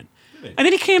was saying. Really? And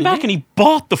then he came back and he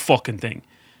bought the fucking thing.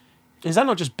 Is that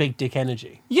not just big dick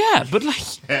energy? Yeah, but like,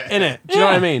 In it? Do you know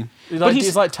what I mean?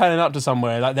 It's like turning up to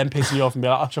somewhere, like then pissing you off and be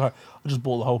like, I just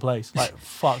bought the whole place. Like,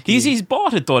 fuck. he's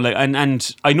bought it though, like,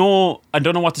 and I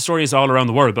don't know what the story is all around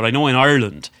the world, but I know in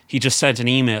Ireland he just sent an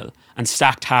email and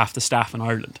sacked half the staff in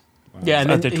Ireland. Yeah,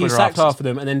 and At then their he Twitter sacked offices. half of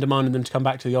them and then demanded them to come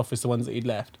back to the office, the ones that he'd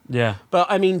left. Yeah. But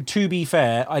I mean, to be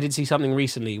fair, I did see something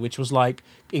recently which was like,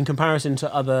 in comparison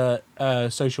to other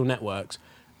social networks,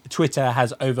 Twitter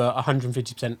has over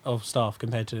 150% of staff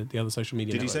compared to the other social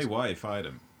media Did he networks. say why he fired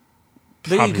him?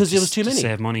 Because there was just too to many.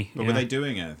 save money. But yeah. were they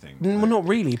doing anything? Well, not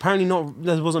really. Apparently, not.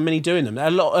 There wasn't many doing them.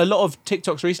 A lot of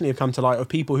TikToks recently have come to light of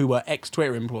people who were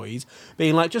ex-Twitter employees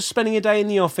being like just spending a day in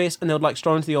the office, and they would like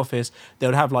stroll into the office. They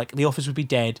would have like the office would be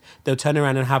dead. They'll turn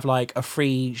around and have like a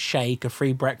free shake, a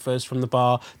free breakfast from the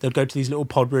bar. They'll go to these little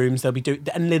pod rooms. They'll be doing,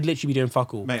 and they'd literally be doing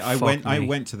fuck all. Mate, I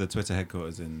went to the Twitter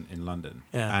headquarters in London,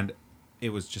 Yeah. and it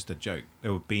was just a joke.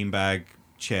 There were beanbag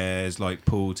chairs, like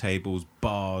pool tables,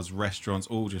 bars, restaurants,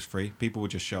 all just free. People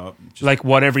would just show up. Just Like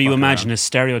whatever you fuck imagine around. a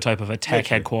stereotype of a tech Literally.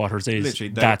 headquarters is. Literally,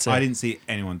 That's I it. didn't see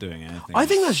anyone doing anything. I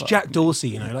think that's Jack Dorsey,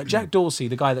 you know, like Jack Dorsey,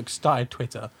 the guy that started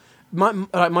Twitter.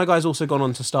 My guy's also gone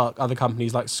on to start other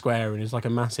companies like Square and is like a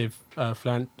massive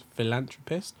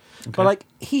philanthropist. But like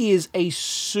he is a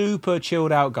super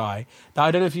chilled out guy that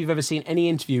I don't know if you've ever seen any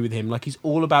interview with him. Like he's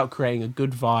all about creating a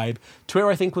good vibe. Twitter,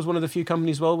 I think, was one of the few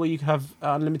companies as well where you could have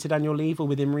unlimited annual leave or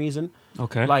within reason.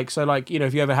 Okay. Like so, like you know,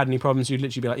 if you ever had any problems, you'd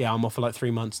literally be like, "Yeah, I'm off for like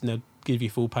 3 months," and they'll give you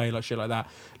full pay, like shit like that.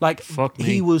 Like Fuck me.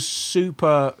 he was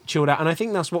super chilled out, and I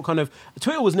think that's what kind of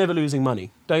Twitter was never losing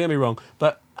money. Don't get me wrong,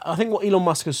 but I think what Elon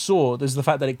Musk has saw is the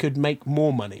fact that it could make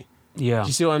more money. Yeah. Do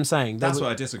you see what I'm saying? That's what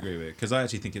I disagree with, because I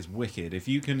actually think it's wicked. If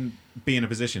you can be in a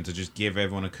position to just give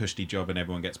everyone a cushy job and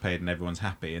everyone gets paid and everyone's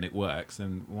happy and it works,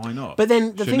 then why not? But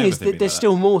then the Shouldn't thing is everything that be there's like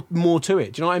still more to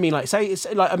it. Do you know what I mean? Like, say it's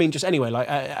like, I mean, just anyway, like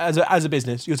as a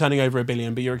business, you're turning over $1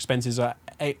 billion, but your expenses are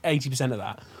 80% of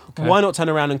that. Okay. Why not turn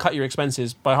around and cut your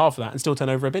expenses by half of that and still turn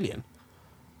over $1 billion? Do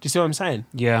you see what I'm saying?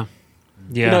 Yeah.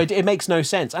 Yeah. You know, it makes no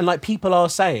sense. And like people are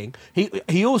saying,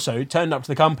 he also turned up to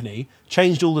the company,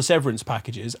 changed all the severance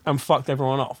packages, and fucked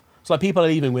everyone off. So like people are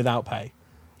leaving without pay.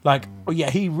 Like, oh, yeah,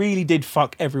 he really did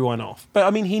fuck everyone off. But I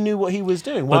mean, he knew what he was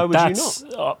doing. Why would you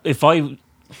not? If I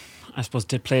suppose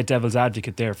to play devil's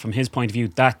advocate there, from his point of view,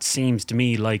 that seems to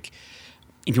me like,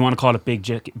 if you want to call it big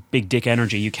dick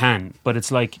energy, you can. But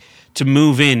it's like to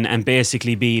move in and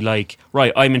basically be like,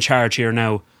 right, I'm in charge here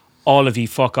now. All of you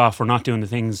fuck off. We're not doing the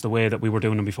things the way that we were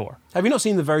doing them before. Have you not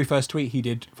seen the very first tweet he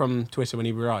did from Twitter when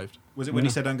he arrived? Was it when he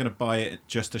said, "I'm going to buy it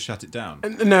just to shut it down"?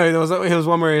 No, there was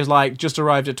one where he was like, just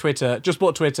arrived at Twitter, just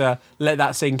bought Twitter, let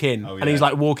that sink in. Oh, And he's yeah.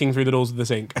 like walking through the doors of the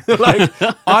sink. Like,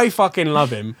 I fucking love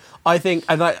him. I think,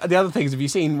 and like, the other things, have you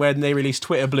seen when they released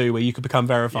Twitter Blue where you could become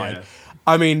verified? Yeah.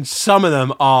 I mean, some of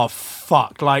them are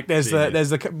fucked. Like, there's Yeah.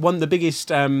 one of the biggest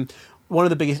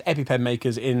EpiPen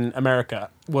makers in America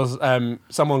was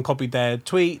someone copied their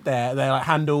tweet, their like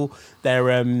handle,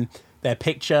 their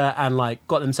picture, and like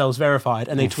got themselves verified,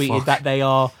 and they tweeted fuck. that they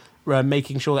are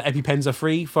making sure that EpiPens are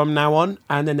free from now on,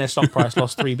 and then their stock price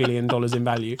lost $3 billion in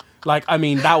value. Like, I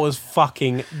mean, that was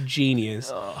fucking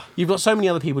genius. You've got so many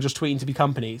other people just tweeting to be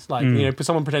companies. Like, you know,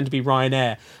 someone pretended to be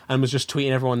Ryanair and was just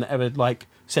tweeting everyone that ever like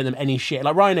sent them any shit.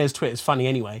 Like, Ryanair's Twitter is funny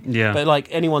anyway. Yeah. But like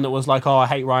anyone that was like, "Oh, I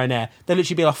hate Ryanair," they'll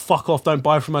literally be like, "Fuck off, don't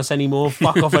buy from us anymore.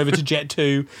 Fuck off over to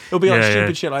Jet2." It'll be like Yeah, stupid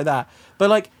yeah. shit like that. But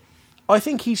like, I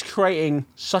think he's creating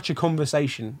such a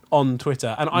conversation on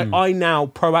Twitter, and I now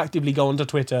proactively go onto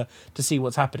Twitter to see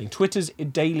what's happening. Twitter's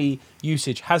daily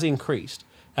usage has increased.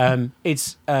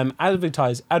 Its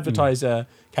advertiser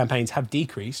campaigns have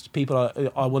decreased. People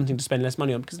are wanting to spend less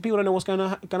money on it because people don't know what's going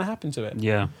to happen to it.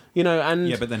 Yeah. You know, and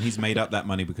Yeah, but then he's made up that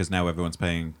money because now everyone's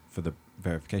paying for the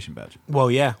verification badge.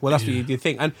 well, yeah, well that's what you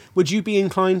think. And would you be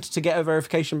inclined to get a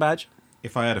verification badge?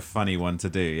 If I had a funny one to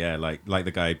do, yeah, like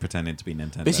the guy pretending to be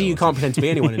Nintendo. But see, you or can't something. pretend to be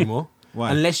anyone anymore.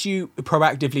 Why? Unless you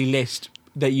proactively list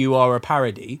that you are a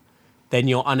parody, then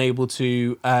you're unable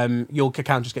to. Your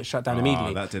account just gets shut down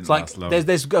immediately. that didn't it's like last long.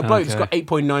 there's a bloke that's got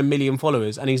 8.9 million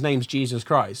followers, and his name's Jesus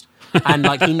Christ, and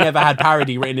like he never had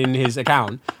parody written in his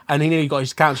account, and he nearly got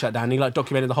his account shut down. He like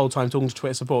documented the whole time talking to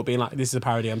Twitter support, being like, "This is a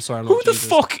parody. I'm sorry, I'm not Who the Jesus."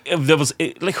 fuck? There was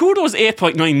like, who are those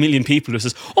 8.9 million people who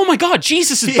says, "Oh my God,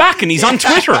 Jesus is back and he's on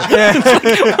Twitter"? What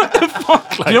the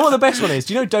fuck? Like, Do you know what the best one is?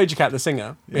 Do you know Doja Cat, the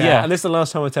singer? Yeah. And this is the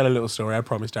last time I tell a little story, I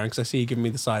promise, Darren, because I see you giving me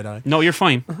the side eye. no, you're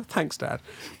fine. Thanks, Dad.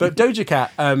 But Doja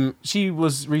Cat, she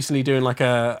was recently doing like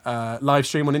a live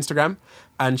stream on Instagram,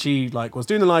 and she like was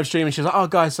doing the live stream, and she was like, "Oh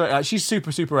guys, sorry." Like, she's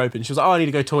super open. She was like, "Oh, I need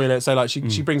to go toilet." So like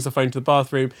she brings the phone to the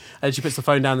bathroom, and she puts the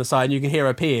phone down the side, and you can hear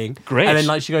her peeing. Great. And then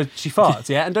like she farts,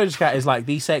 yeah. And Doja Cat is like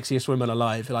the sexiest woman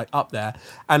alive, like up there.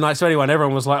 And like so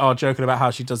everyone was like, joking about how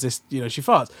she does this, she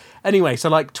farts. Anyway, so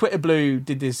like Twitter Blue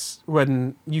did this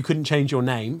when you couldn't change your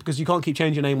name because you can't keep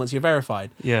changing your name once you're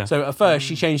verified. Yeah. So at first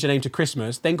she changed her name to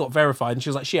Christmas, then got verified, and she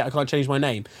was like, "Shit, I can't change my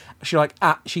name." She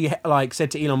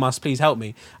said to Elon Musk, "Please help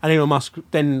me." And Elon Musk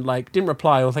then like didn't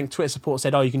reply, or I think Twitter support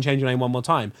said, "Oh, you can change your name one more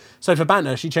time." So for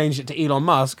banter, she changed it to Elon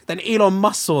Musk. Then Elon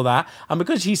Musk saw that, and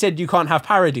because he said you can't have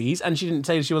parodies, and she didn't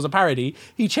say she was a parody,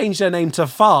 he changed her name to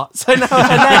Fart. So now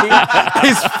her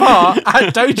name is Fart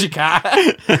at Doja Cat,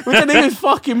 which I think is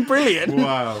fucking brilliant.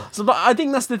 Wow. So, but I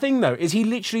think that's the thing, though, is he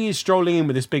literally is strolling in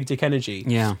with this big dick energy,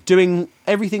 doing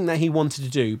everything that he wanted to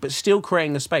do, but still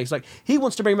creating a space. Like he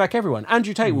wants to bring back everyone.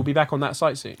 Andrew Tate will be back on that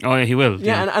site soon. Oh yeah, he will.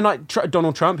 Yeah, and like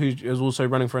Donald Trump, who is also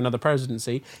running for another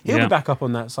presidency, he'll be back up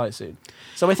on that site soon.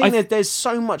 So I think there's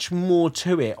so much more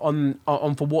to it on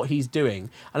for what he's doing,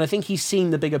 and I think he's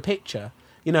seen the bigger picture.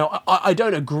 I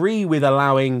don't agree with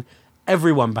allowing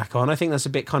everyone back on. I think that's a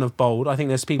bit kind of bold. I think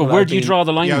there's people. But where do you draw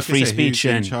the line with free who's speech?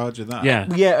 in charge of that?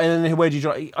 Yeah, and then where do you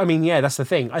draw? I mean, yeah, that's the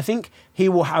thing. I think he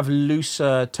will have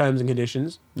looser terms and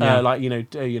conditions, like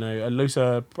a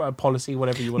looser policy,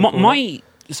 whatever you want to call it.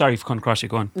 Sorry for coming across you.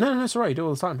 Go on. No, it's all right. You do it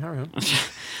all the time. Carry on.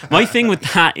 My thing with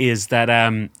that is that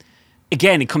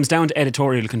again, it comes down to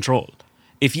editorial control.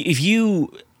 If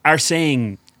you are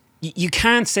saying you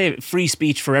can't say free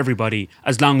speech for everybody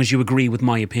as long as you agree with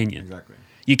my opinion. Exactly.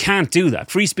 You can't do that.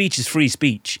 Free speech is free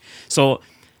speech. So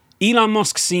Elon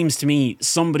Musk seems to me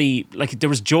somebody, like there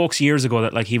was jokes years ago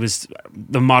that like he was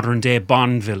the modern day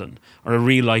Bond villain or a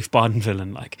real life Bond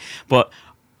villain, like. But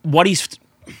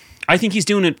I think he's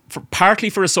doing it partly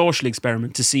for a social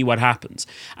experiment to see what happens.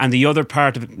 And the other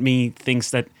part of me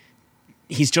thinks that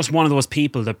he's just one of those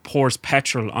people that pours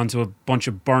petrol onto a bunch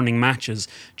of burning matches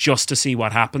just to see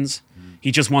what happens.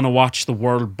 He just want to watch the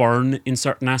world burn in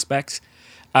certain aspects.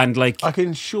 And like, I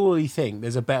can surely think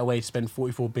there's a better way to spend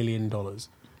 $44 billion.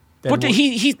 But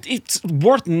it's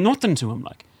worth nothing to him.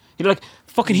 Like,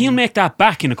 he'll make that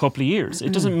back in a couple of years.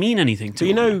 It doesn't mean anything to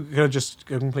him. Just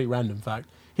a complete random fact.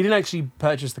 He didn't actually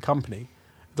purchase the company.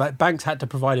 Like banks had to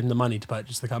provide him the money to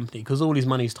purchase the company because all his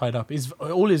money's tied up.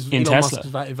 All his in Elon Tesla.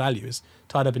 Musk's value is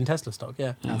tied up in Tesla stock.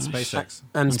 Yeah, and SpaceX.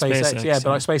 And SpaceX. Yeah, but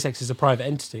like SpaceX is a private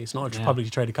entity. It's not a publicly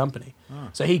traded company. Oh.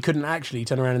 So he couldn't actually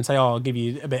turn around and say, "Oh, I'll give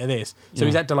you a bit of this." So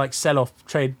he's had to like sell off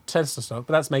trade Tesla stock,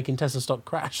 but that's making Tesla stock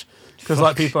crash because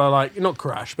like people are like not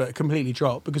crash, but completely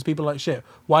drop because people are like shit.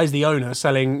 Why is the owner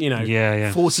selling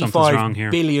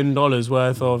 $45 billion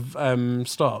worth of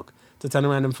stock to turn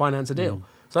around and finance a deal?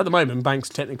 So at the moment, banks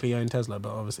technically own Tesla, but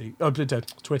obviously...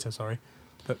 Twitter, sorry.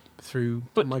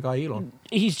 But my guy Elon.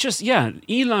 He's just... Yeah,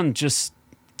 Elon just,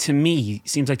 to me,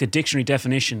 seems like the dictionary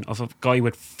definition of a guy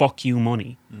with fuck you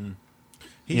money.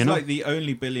 He's like the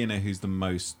only billionaire who's the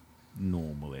most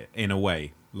normal, in a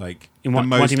way. Like,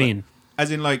 what do you mean?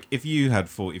 As in, like, if you had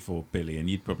 44 billion,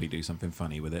 you'd probably do something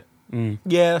funny with it.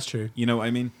 Yeah, that's true. You know what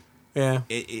I mean? Yeah.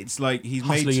 It's like he's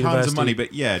Hustler made tons of money,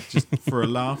 but yeah, just for a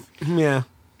laugh. Yeah.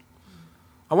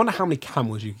 I wonder how many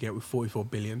camels you could get with 44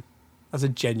 billion. That's a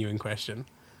genuine question.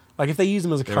 Like if they use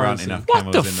them as a currency. Aren't enough what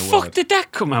camels the in the fuck world. did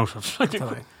that come out of? I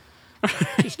don't know.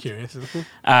 Just curious.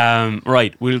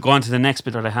 Right, we'll go on to the next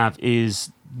bit that I have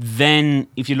is then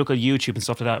if you look at YouTube and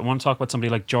stuff like that, I want to talk about somebody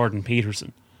like Jordan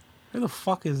Peterson. Who the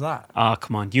fuck is that?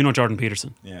 Come on. Do you know Jordan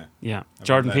Peterson? Yeah. Yeah. I've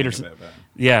Jordan been learning Peterson. a bit about him.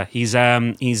 Yeah, he's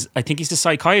I think he's a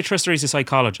psychiatrist or he's a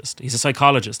psychologist. He's a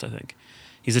psychologist, I think.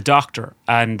 He's a doctor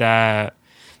and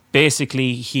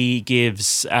basically he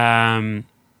gives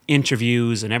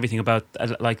interviews and everything about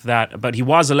like that. But he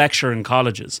was a lecturer in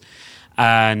colleges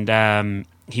and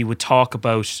he would talk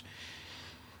about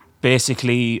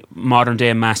basically modern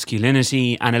day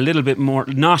masculinity and a little bit more,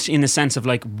 not in the sense of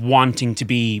like wanting to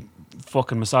be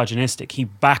fucking misogynistic. He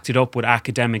backed it up with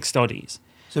academic studies.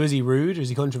 So is he rude? Is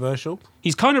he controversial?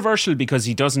 He's controversial because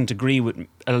he doesn't agree with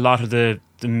a lot of the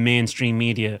mainstream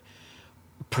media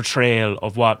portrayal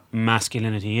of what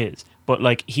masculinity is. But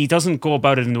like he doesn't go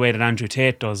about it in the way that Andrew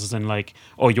Tate does, as in like,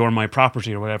 oh, you're my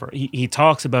property or whatever. He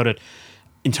talks about it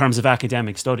in terms of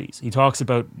academic studies. He talks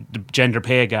about the gender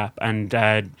pay gap and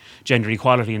gender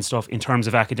equality and stuff in terms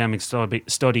of academic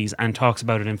studies and talks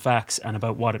about it in facts and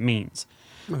about what it means.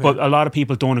 Okay. But a lot of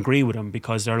people don't agree with him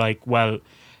because they're like, well,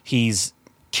 he's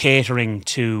catering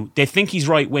to... They think he's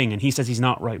right-wing and he says he's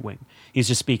not right-wing. He's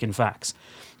just speaking facts.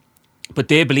 But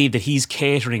they believe that he's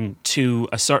catering to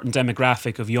a certain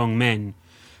demographic of young men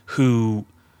who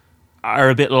are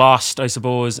a bit lost, I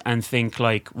suppose, and think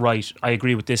like, right, I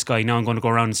agree with this guy. Now I'm going to go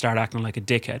around and start acting like a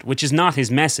dickhead, which is not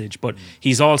his message, but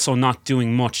he's also not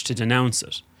doing much to denounce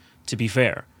it, to be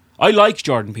fair. I like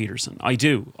Jordan Peterson. I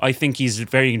do. I think he's a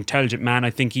very intelligent man.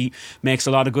 I think he makes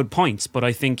a lot of good points, but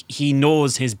I think he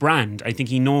knows his brand. I think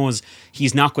he knows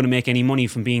he's not going to make any money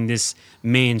from being this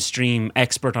mainstream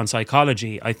expert on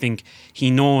psychology. I think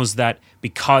he knows that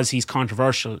because he's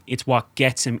controversial, it's what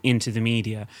gets him into the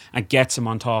media and gets him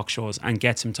on talk shows and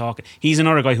gets him talking. He's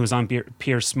another guy who was on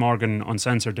Piers Morgan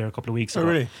Uncensored there a couple of weeks ago. Oh,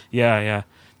 really? Yeah.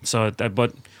 So,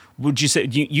 but would you say,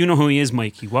 you know who he is,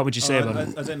 Mikey? What would you say about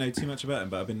him? I don't know too much about him,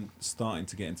 but I've been starting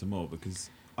to get into more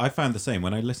because I found the same.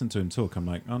 When I listen to him talk, I'm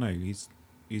like, oh no, he's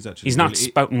actually... He's not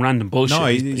spouting random bullshit. No,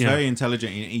 he's very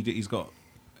intelligent. He's got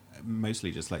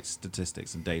mostly just like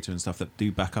statistics and data and stuff that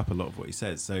do back up a lot of what he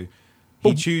says. So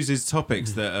he chooses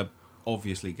topics that are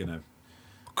obviously going to...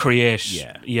 create.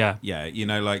 Yeah. You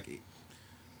know, like...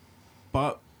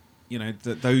 But, you know,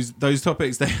 those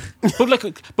topics...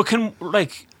 But can,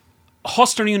 like...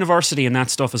 Hustler University and that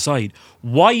stuff aside,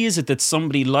 why is it that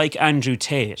somebody like Andrew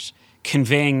Tate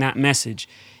conveying that message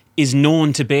is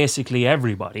known to basically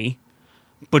everybody,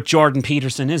 but Jordan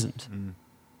Peterson isn't?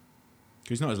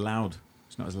 He's not as loud.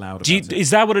 He's not as loud about it.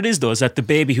 Is that what it is, though? Is that the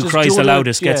baby who cries the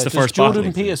loudest gets the first bottle? Does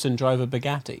Jordan Peterson drive a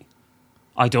Bugatti?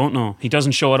 I don't know. He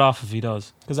doesn't show it off if he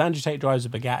does. Because Andrew Tate drives a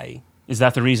Bugatti. Is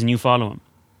that the reason you follow him?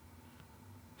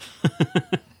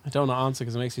 I don't want to answer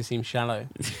because it makes me seem shallow.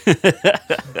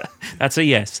 That's a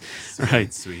yes.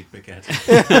 Sweet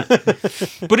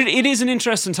Bugatti. But it is an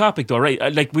interesting topic, though,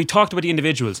 right? Like, we talked about the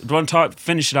individuals. I want to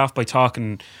finish it off by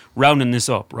rounding this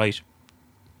up, right?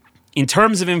 In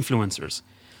terms of influencers,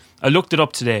 I looked it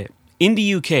up today. In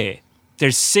the UK,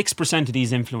 there's 6% of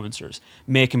these influencers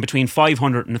making between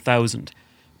 £500 and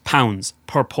 £1,000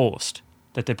 per post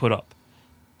that they put up.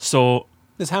 So...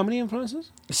 There's how many influencers?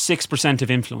 6% of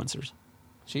influencers.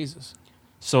 Jesus.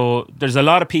 So there's a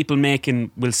lot of people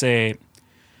making, we'll say,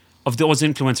 of those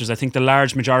influencers, I think the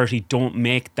large majority don't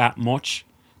make that much.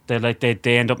 They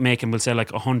end up making, we'll say,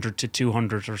 like 100 to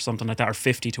 200 or something like that, or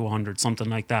 50 to 100, something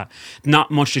like that. Not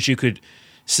much that you could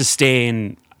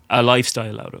sustain a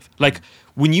lifestyle out of. Like,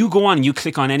 when you go on and you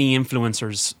click on any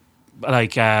influencer's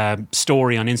like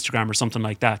story on Instagram or something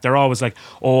like that, they're always like,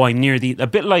 oh, I'm near a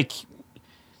bit like...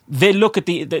 They look at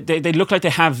they look like they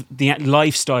have the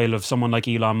lifestyle of someone like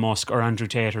Elon Musk or Andrew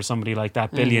Tate or somebody like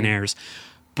that, billionaires,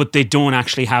 but they don't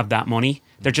actually have that money.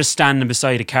 They're just standing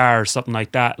beside a car or something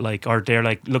like that, like, or they're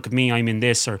like, look at me, I'm in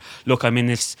this, or look, I'm in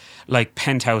this like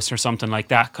penthouse or something like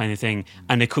that kind of thing.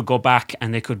 And they could go back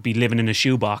and they could be living in a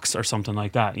shoebox or something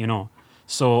like that, you know.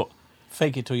 So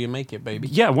fake it till you make it, baby.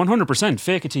 Yeah, 100%.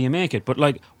 Fake it till you make it. But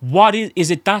like, what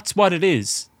is it? That's what it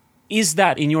is. Is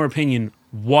that, in your opinion,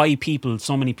 why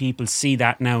so many people see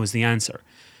that now as the answer?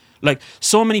 Like,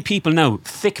 so many people now,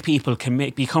 thick people can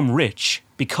become rich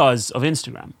because of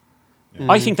Instagram. Yeah.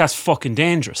 I think that's fucking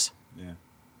dangerous. Yeah.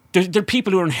 There are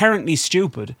people who are inherently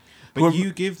stupid. But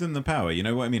you give them the power, you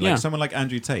know what I mean? Like someone like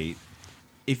Andrew Tate,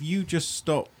 if you just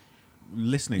stop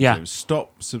listening to him,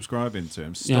 stop subscribing to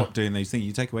him, stop doing these things,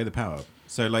 you take away the power.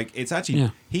 So, like, it's actually,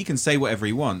 he can say whatever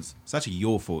he wants. It's actually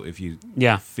your fault if you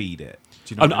feed it.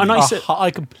 Do you know what I mean?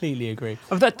 I completely agree.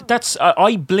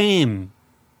 I blame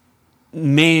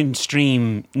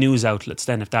mainstream news outlets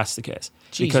then, if that's the case.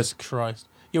 Jesus Christ.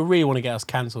 You really want to get us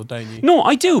cancelled, don't you? No,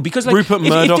 I do, because like, Rupert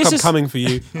Murdoch, I'm coming for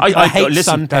you. I hate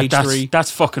Sun Page 3.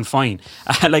 That's fucking fine.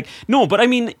 No, but I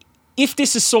mean, if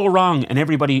this is so wrong and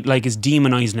everybody like is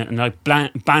demonizing it and like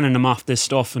banning him off this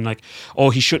stuff and like, oh,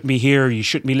 he shouldn't be here, you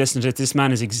shouldn't be listening to it, this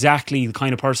man is exactly the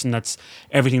kind of person that's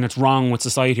everything that's wrong with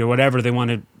society or whatever they want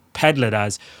to peddle it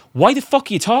as, why the fuck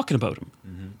are you talking about him?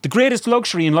 Mm-hmm. The greatest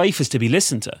luxury in life is to be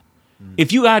listened to. Mm-hmm.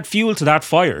 If you add fuel to that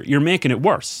fire, you're making it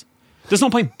worse. There's no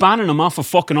point banning him off of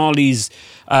fucking all these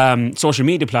social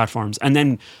media platforms and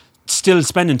then still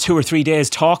spending 2 or 3 days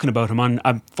talking about him on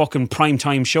a fucking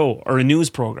primetime show or a news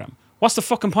program. What's the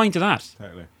fucking point of that?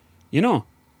 Totally. You know?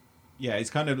 Yeah,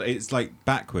 it's like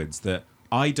backwards that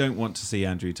I don't want to see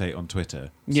Andrew Tate on Twitter,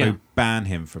 so ban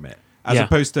him from it. As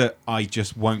opposed to I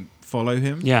just won't follow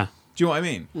him. Yeah. Do you know what I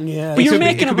mean? Yeah. But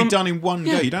it could be done in one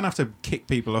go. You don't have to kick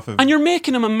people off of... And you're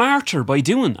making him a martyr by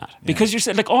doing that. Because you're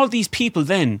saying, like, all these people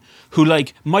then who,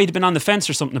 like, might have been on the fence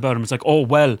or something about him. It's like, oh,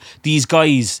 well, these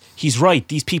guys, he's right.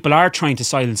 These people are trying to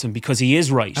silence him because he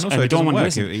is right. And also, we it don't doesn't want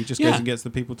work. to listen. He just goes and gets the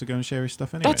people to go and share his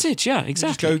stuff anyway. That's it, yeah,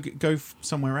 exactly. Just go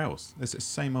somewhere else. It's the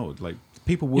same old, like...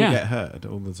 People will get heard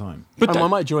all the time. But I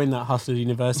might join that Hustlers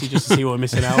University just to see what we're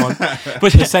missing out on.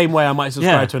 But the same way I might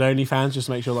subscribe to an OnlyFans just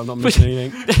to make sure that I'm not missing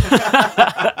anything.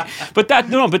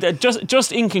 But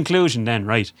just in conclusion then,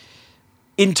 right?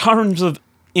 in terms of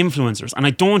influencers, and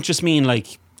I don't just mean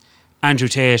like Andrew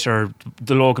Tate or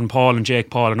the Logan Paul and Jake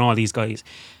Paul and all these guys.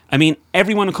 I mean,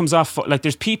 everyone who comes off, like,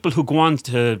 there's people who go on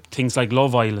to things like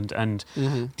Love Island and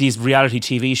these reality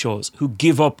TV shows who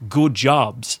give up good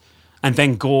jobs and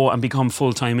then go and become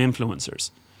full-time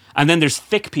influencers. And then there's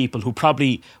thick people who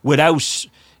probably, without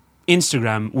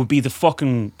Instagram, would be the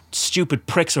fucking stupid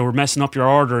pricks who are messing up your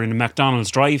order in a McDonald's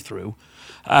drive-thru,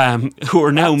 who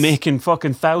are now making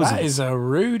fucking thousands. That is a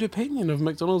rude opinion of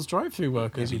McDonald's drive-thru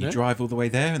workers. You drive all the way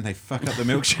there and they fuck up the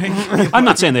milkshake. I'm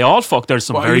not saying they all fuck. There's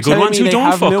some very good ones who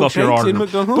don't fuck up your order. In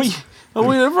McDonald's?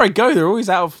 Whenever I go, they're always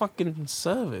out of fucking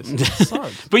service.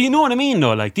 But you know what I mean,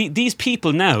 though? Like, these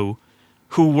people now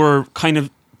who were kind of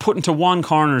put into one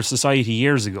corner of society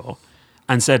years ago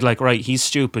and said, like, right, he's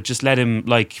stupid, just let him,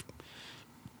 like,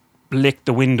 lick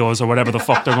the windows or whatever the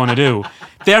fuck they're going to do.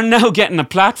 They're now getting a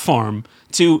platform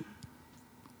to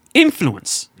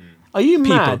influence. Are you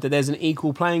people. mad that there's an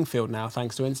equal playing field now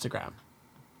thanks to Instagram?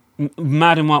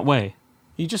 Mad in what way?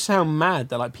 You just sound mad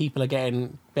that like people are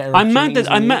getting better. I'm mad that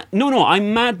I'm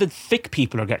mad that thick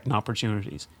people are getting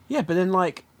opportunities. Yeah, but then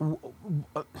like,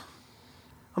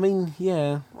 I mean,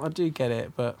 yeah, I do get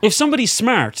it, but if somebody's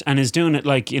smart and is doing it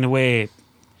like in a way,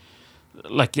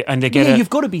 like, and they get you've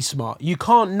got to be smart. You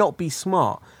can't not be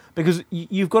smart because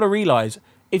you've got to realise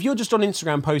if you're just on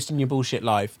Instagram posting your bullshit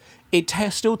life, it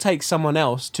still takes someone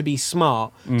else to be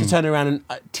smart to turn around and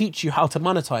teach you how to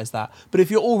monetize that. But if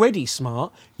you're already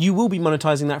smart, you will be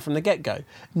monetizing that from the get-go.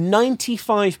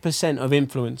 95% of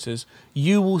influencers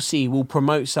you will see will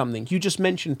promote something. You just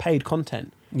mentioned paid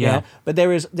content. Yeah. But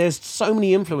there's so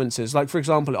many influencers. Like, for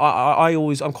example,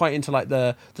 I'm quite into like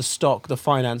the stock, the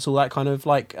finance, all that kind of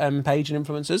like page and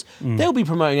influencers. They'll be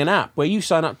promoting an app where you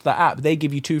sign up to that app, they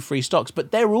give you 2 free stocks,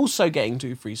 but they're also getting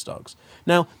 2 free stocks.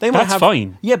 Now they might That's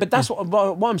fine. Yeah, but that's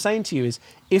what I'm saying to you is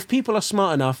if people are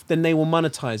smart enough, then they will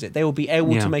monetize it. They will be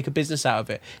able to make a business out of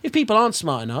it. If people aren't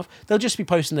smart enough, they'll just be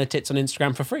posting their tits on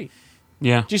Instagram for free.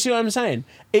 Yeah. Do you see what I'm saying?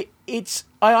 It's.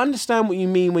 I understand what you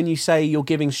mean when you say you're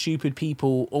giving stupid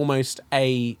people almost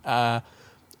a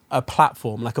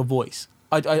platform, like a voice.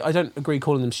 I don't agree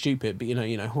calling them stupid, but you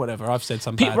know, whatever. I've said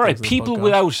some bad things people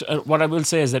without. What I will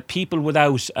say is that people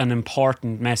without an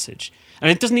important message,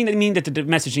 and it doesn't mean that the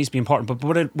message needs to be important, but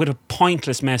with a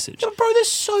pointless message. Yeah, bro,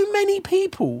 there's so many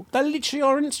people that literally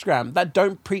are on Instagram that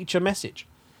don't preach a message.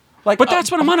 Like, but that's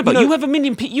what I'm on about. You have a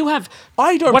million people. You have.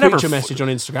 I don't preach a message on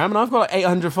Instagram, and I've got like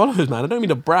 800 followers, man. I don't mean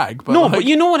to brag, but no, like, but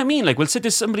you know what I mean. Like, we'll say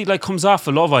there's somebody like comes off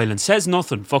of Love Island, says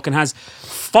nothing, fucking has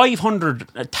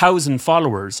 500,000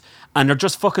 followers, and they're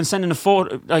just fucking sending a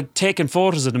photo, like taking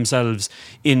photos of themselves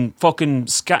in fucking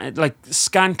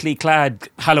scantily clad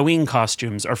Halloween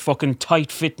costumes or fucking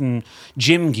tight fitting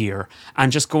gym gear,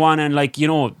 and just go on and like, you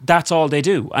know, that's all they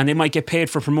do, and they might get paid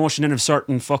for promotion in of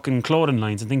certain fucking clothing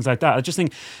lines and things like that. I just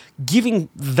think giving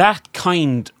that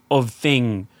kind of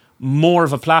thing more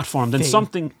of a platform than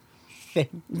something.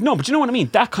 No, but you know what I mean?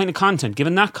 That kind of content,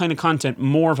 giving that kind of content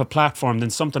more of a platform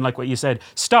than something like what you said,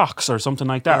 stocks or something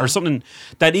like that, or something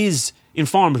that is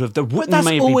informative that wouldn't maybe be.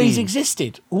 But that's always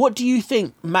existed. What do you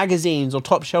think magazines or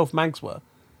top shelf mags were?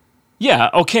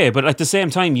 Yeah, okay, but at the same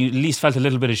time, you at least felt a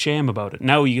little bit of shame about it.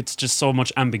 Now it's just so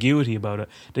much ambiguity about it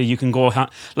that you can go...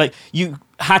 like, you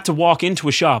had to walk into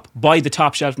a shop, buy the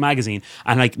top shelf magazine,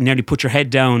 and like nearly put your head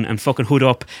down and fucking hood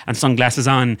up and sunglasses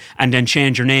on, and then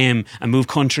change your name and move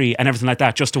country and everything like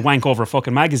that just to wank over a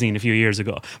fucking magazine a few years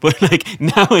ago. But like,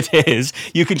 nowadays,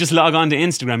 you can just log on to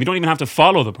Instagram. You don't even have to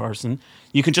follow the person.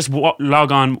 You can just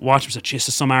log on, watch them, say,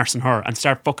 Jesus, some arse in her, and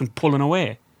start fucking pulling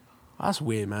away. That's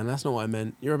weird, man. That's not what I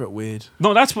meant. You're a bit weird.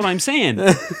 No, that's what I'm saying.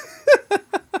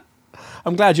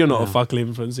 I'm glad you're not a fucking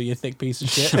influencer, you thick piece of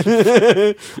shit.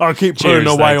 I keep putting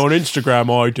away on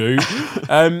Instagram, I do.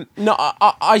 No,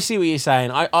 I see what you're saying.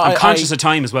 I'm conscious of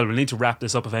time as well. We'll need to wrap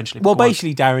this up eventually. Well,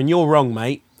 basically, Darren, you're wrong,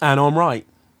 mate, and I'm right.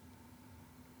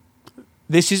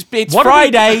 It's what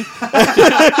Friday.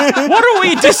 What are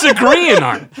we disagreeing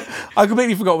on? I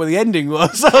completely forgot what the ending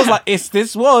was. I was like,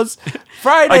 this was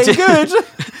Friday good.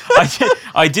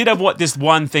 I did have this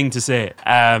one thing to say.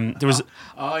 There was.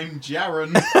 I'm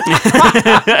Jaron.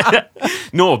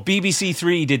 No, BBC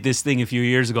Three did this thing a few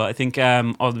years ago. I think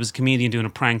there was a comedian doing a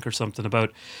prank or something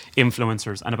about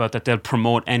influencers and about that they'll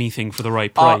promote anything for the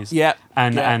right price. Yeah,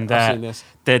 and I've seen this.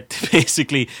 That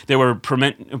basically they were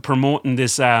promoting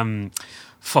this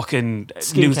fucking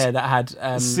skincare that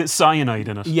had cyanide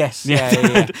in it. Yes, yeah.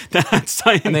 That had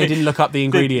cyanide. And they didn't look up the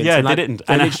ingredients. They didn't.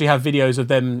 They literally have videos of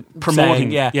them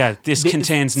promoting. saying, this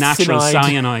contains natural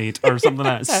cyanide or something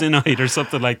like that. Cyanide or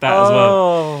something like that as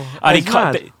well. And he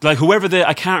caught, like whoever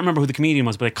I can't remember who the comedian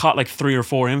was, but they caught like 3 or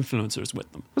 4 influencers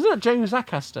with them. Wasn't it James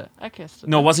Acaster?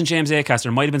 No, it wasn't James Acaster.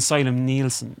 It might have been Silem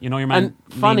Nielsen. You know your man. And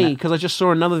funny because I just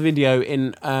saw another video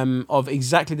in of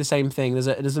exactly the same thing. There's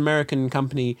an American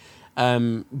company.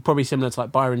 Probably similar to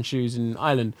like Byron Shoes in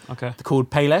Ireland, called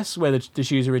Payless, where the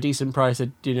shoes are a decent price,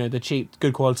 they're cheap,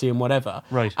 good quality, and whatever.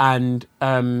 Right. And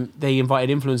they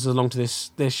invited influencers along to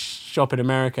this shop in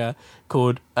America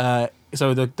called.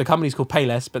 So the company's called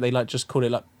Payless, but they just call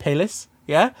it like Payless.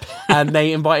 Yeah, and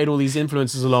they invited all these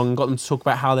influencers along and got them to talk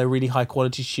about how they're really high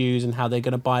quality shoes and how they're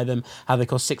going to buy them, how they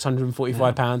cost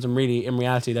 £645, and really in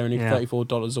reality they're only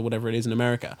 $34 or whatever it is in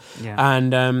America. Yeah.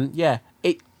 And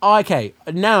okay,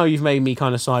 now you've made me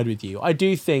kind of side with you. I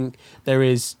do think there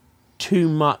is too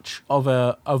much of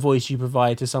a voice you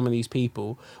provide to some of these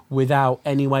people without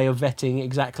any way of vetting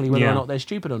exactly whether or not they're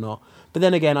stupid or not. But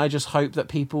then again, I just hope that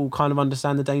people kind of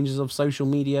understand the dangers of social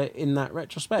media in that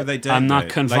retrospect. But they don't. I'm not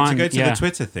confined. Like, to go to the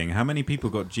Twitter thing, how many people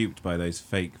got duped by those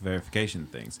fake verification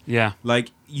things? Yeah.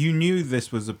 Like, you knew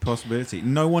this was a possibility.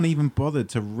 No one even bothered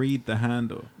to read the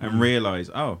handle and realise,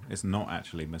 it's not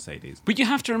actually Mercedes. But you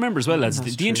have to remember as well, lads,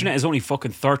 the internet is only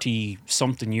fucking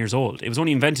 30-something years old. It was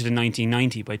only invented in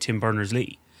 1990 by Tim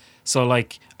Berners-Lee. So,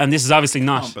 like, and this is obviously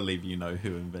not... I can't believe you know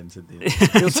who invented the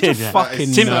internet. You're such a fucking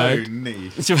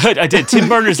nerd. I did. Tim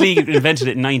Berners-Lee invented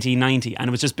it in 1990, and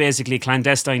it was just basically a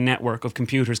clandestine network of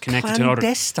computers connected to other...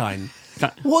 Clandestine?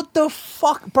 What the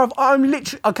fuck, bruv? I'm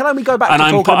literally... Can we go back to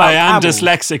talking about I am camels?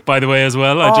 Dyslexic, by the way, as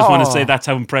well. I just want to say that's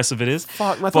how impressive it is.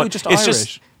 Fuck, I thought you were just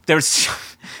Irish.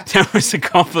 There was a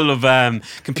couple of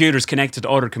computers connected to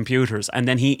other computers, and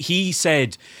then he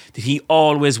said that he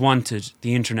always wanted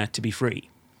the internet to be free.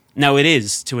 Now it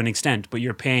is to an extent, but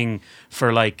you're paying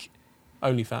for like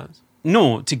OnlyFans.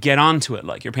 No, to get onto it.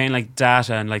 Like you're paying like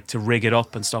data and like to rig it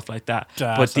up and stuff like that.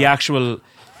 But the actual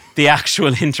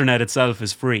internet itself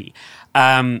is free.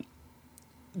 The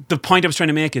point I was trying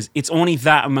to make is it's only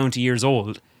that amount of years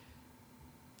old.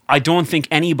 I don't think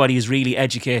anybody is really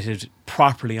educated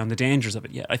properly on the dangers of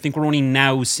it yet. I think we're only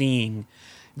now seeing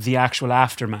the actual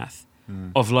aftermath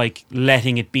of like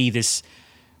letting it be this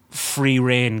free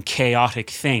reign chaotic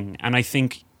thing, and I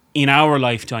think in our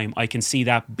lifetime I can see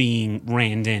that being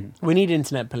reined in. We need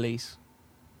internet police.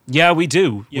 Yeah, we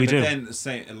do. Yeah, we but do. Then,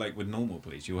 say, like with normal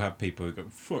police, you'll have people who go,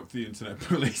 "Fuck the internet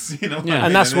police," you know. Yeah,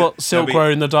 and that's what Silk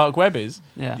Road and the dark web is.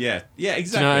 Yeah, exactly.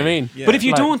 Do you know what I mean? Yeah. But if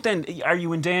you don't, then are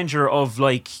you in danger of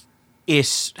like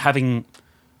it having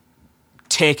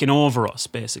taken over us,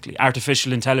 basically,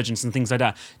 artificial intelligence and things like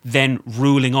that, then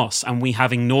ruling us and we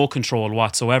having no control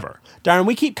whatsoever? Darren,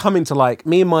 we keep coming to like,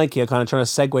 me and Mikey are kind of trying to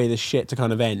segue this shit to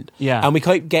kind of end. Yeah. And we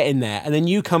keep getting there. And then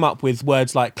you come up with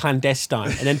words like clandestine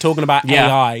and then talking about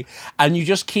AI. And you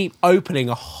just keep opening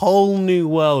a whole new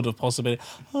world of possibility.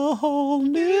 A whole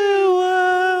new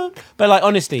world. But like,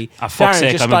 honestly, fuck's Darren,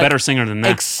 sake, just I'm a better singer than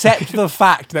that. Accept the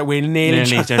fact that we're nearly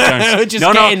just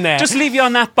no, getting there. Just leave you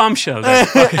on that bombshell there.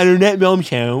 And on that bombshell.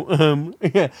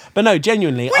 But no,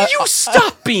 genuinely. Will you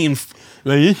stop being...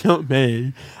 Well, it's not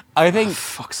me. I think.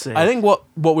 Fuck's sake. I think what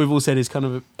we've all said is kind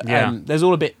of.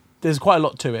 There's quite a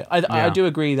lot to it. I do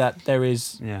agree that there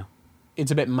is. Yeah.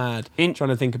 It's a bit mad trying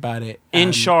to think about it.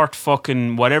 In short,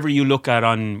 fucking whatever you look at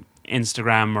on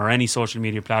Instagram or any social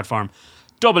media platform,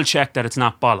 double check that it's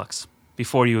not bollocks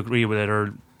before you agree with it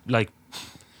or like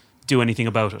do anything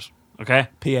about it. Okay.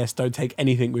 P.S. Don't take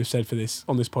anything we've said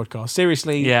on this podcast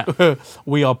seriously. Yeah.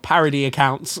 We are parody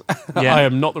accounts. Yeah. I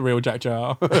am not the real Jack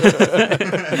Jar.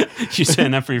 You're saying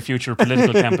that for your future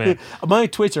political campaign. My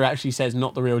Twitter actually says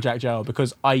not the real Jack Jar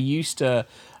because I used to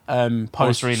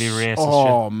post really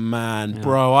racist shit. Man, yeah.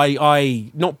 Bro,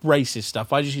 I not racist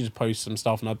stuff. I just used to post some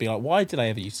stuff and I'd be like, why did I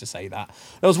ever used to say that?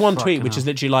 There was one tweet which is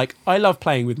literally like, I love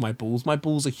playing with my balls. My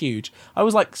balls are huge. I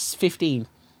was like 15.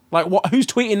 Like, what? Who's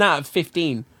tweeting that at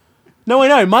 15? No, I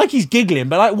know. Mikey's giggling,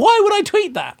 but like, why would I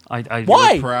tweet that?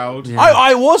 Why? You were proud. Yeah.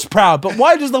 I was proud, but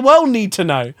why does the world need to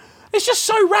know? It's just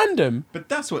so random. But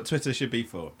that's what Twitter should be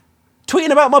for.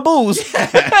 Tweeting about my balls.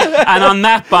 And on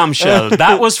that bombshell,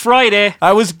 that was Friday.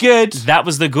 That was good. That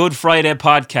was the Good Friday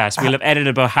podcast. We'll have edited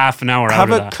about half an hour out of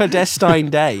that. Have a clandestine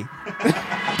day.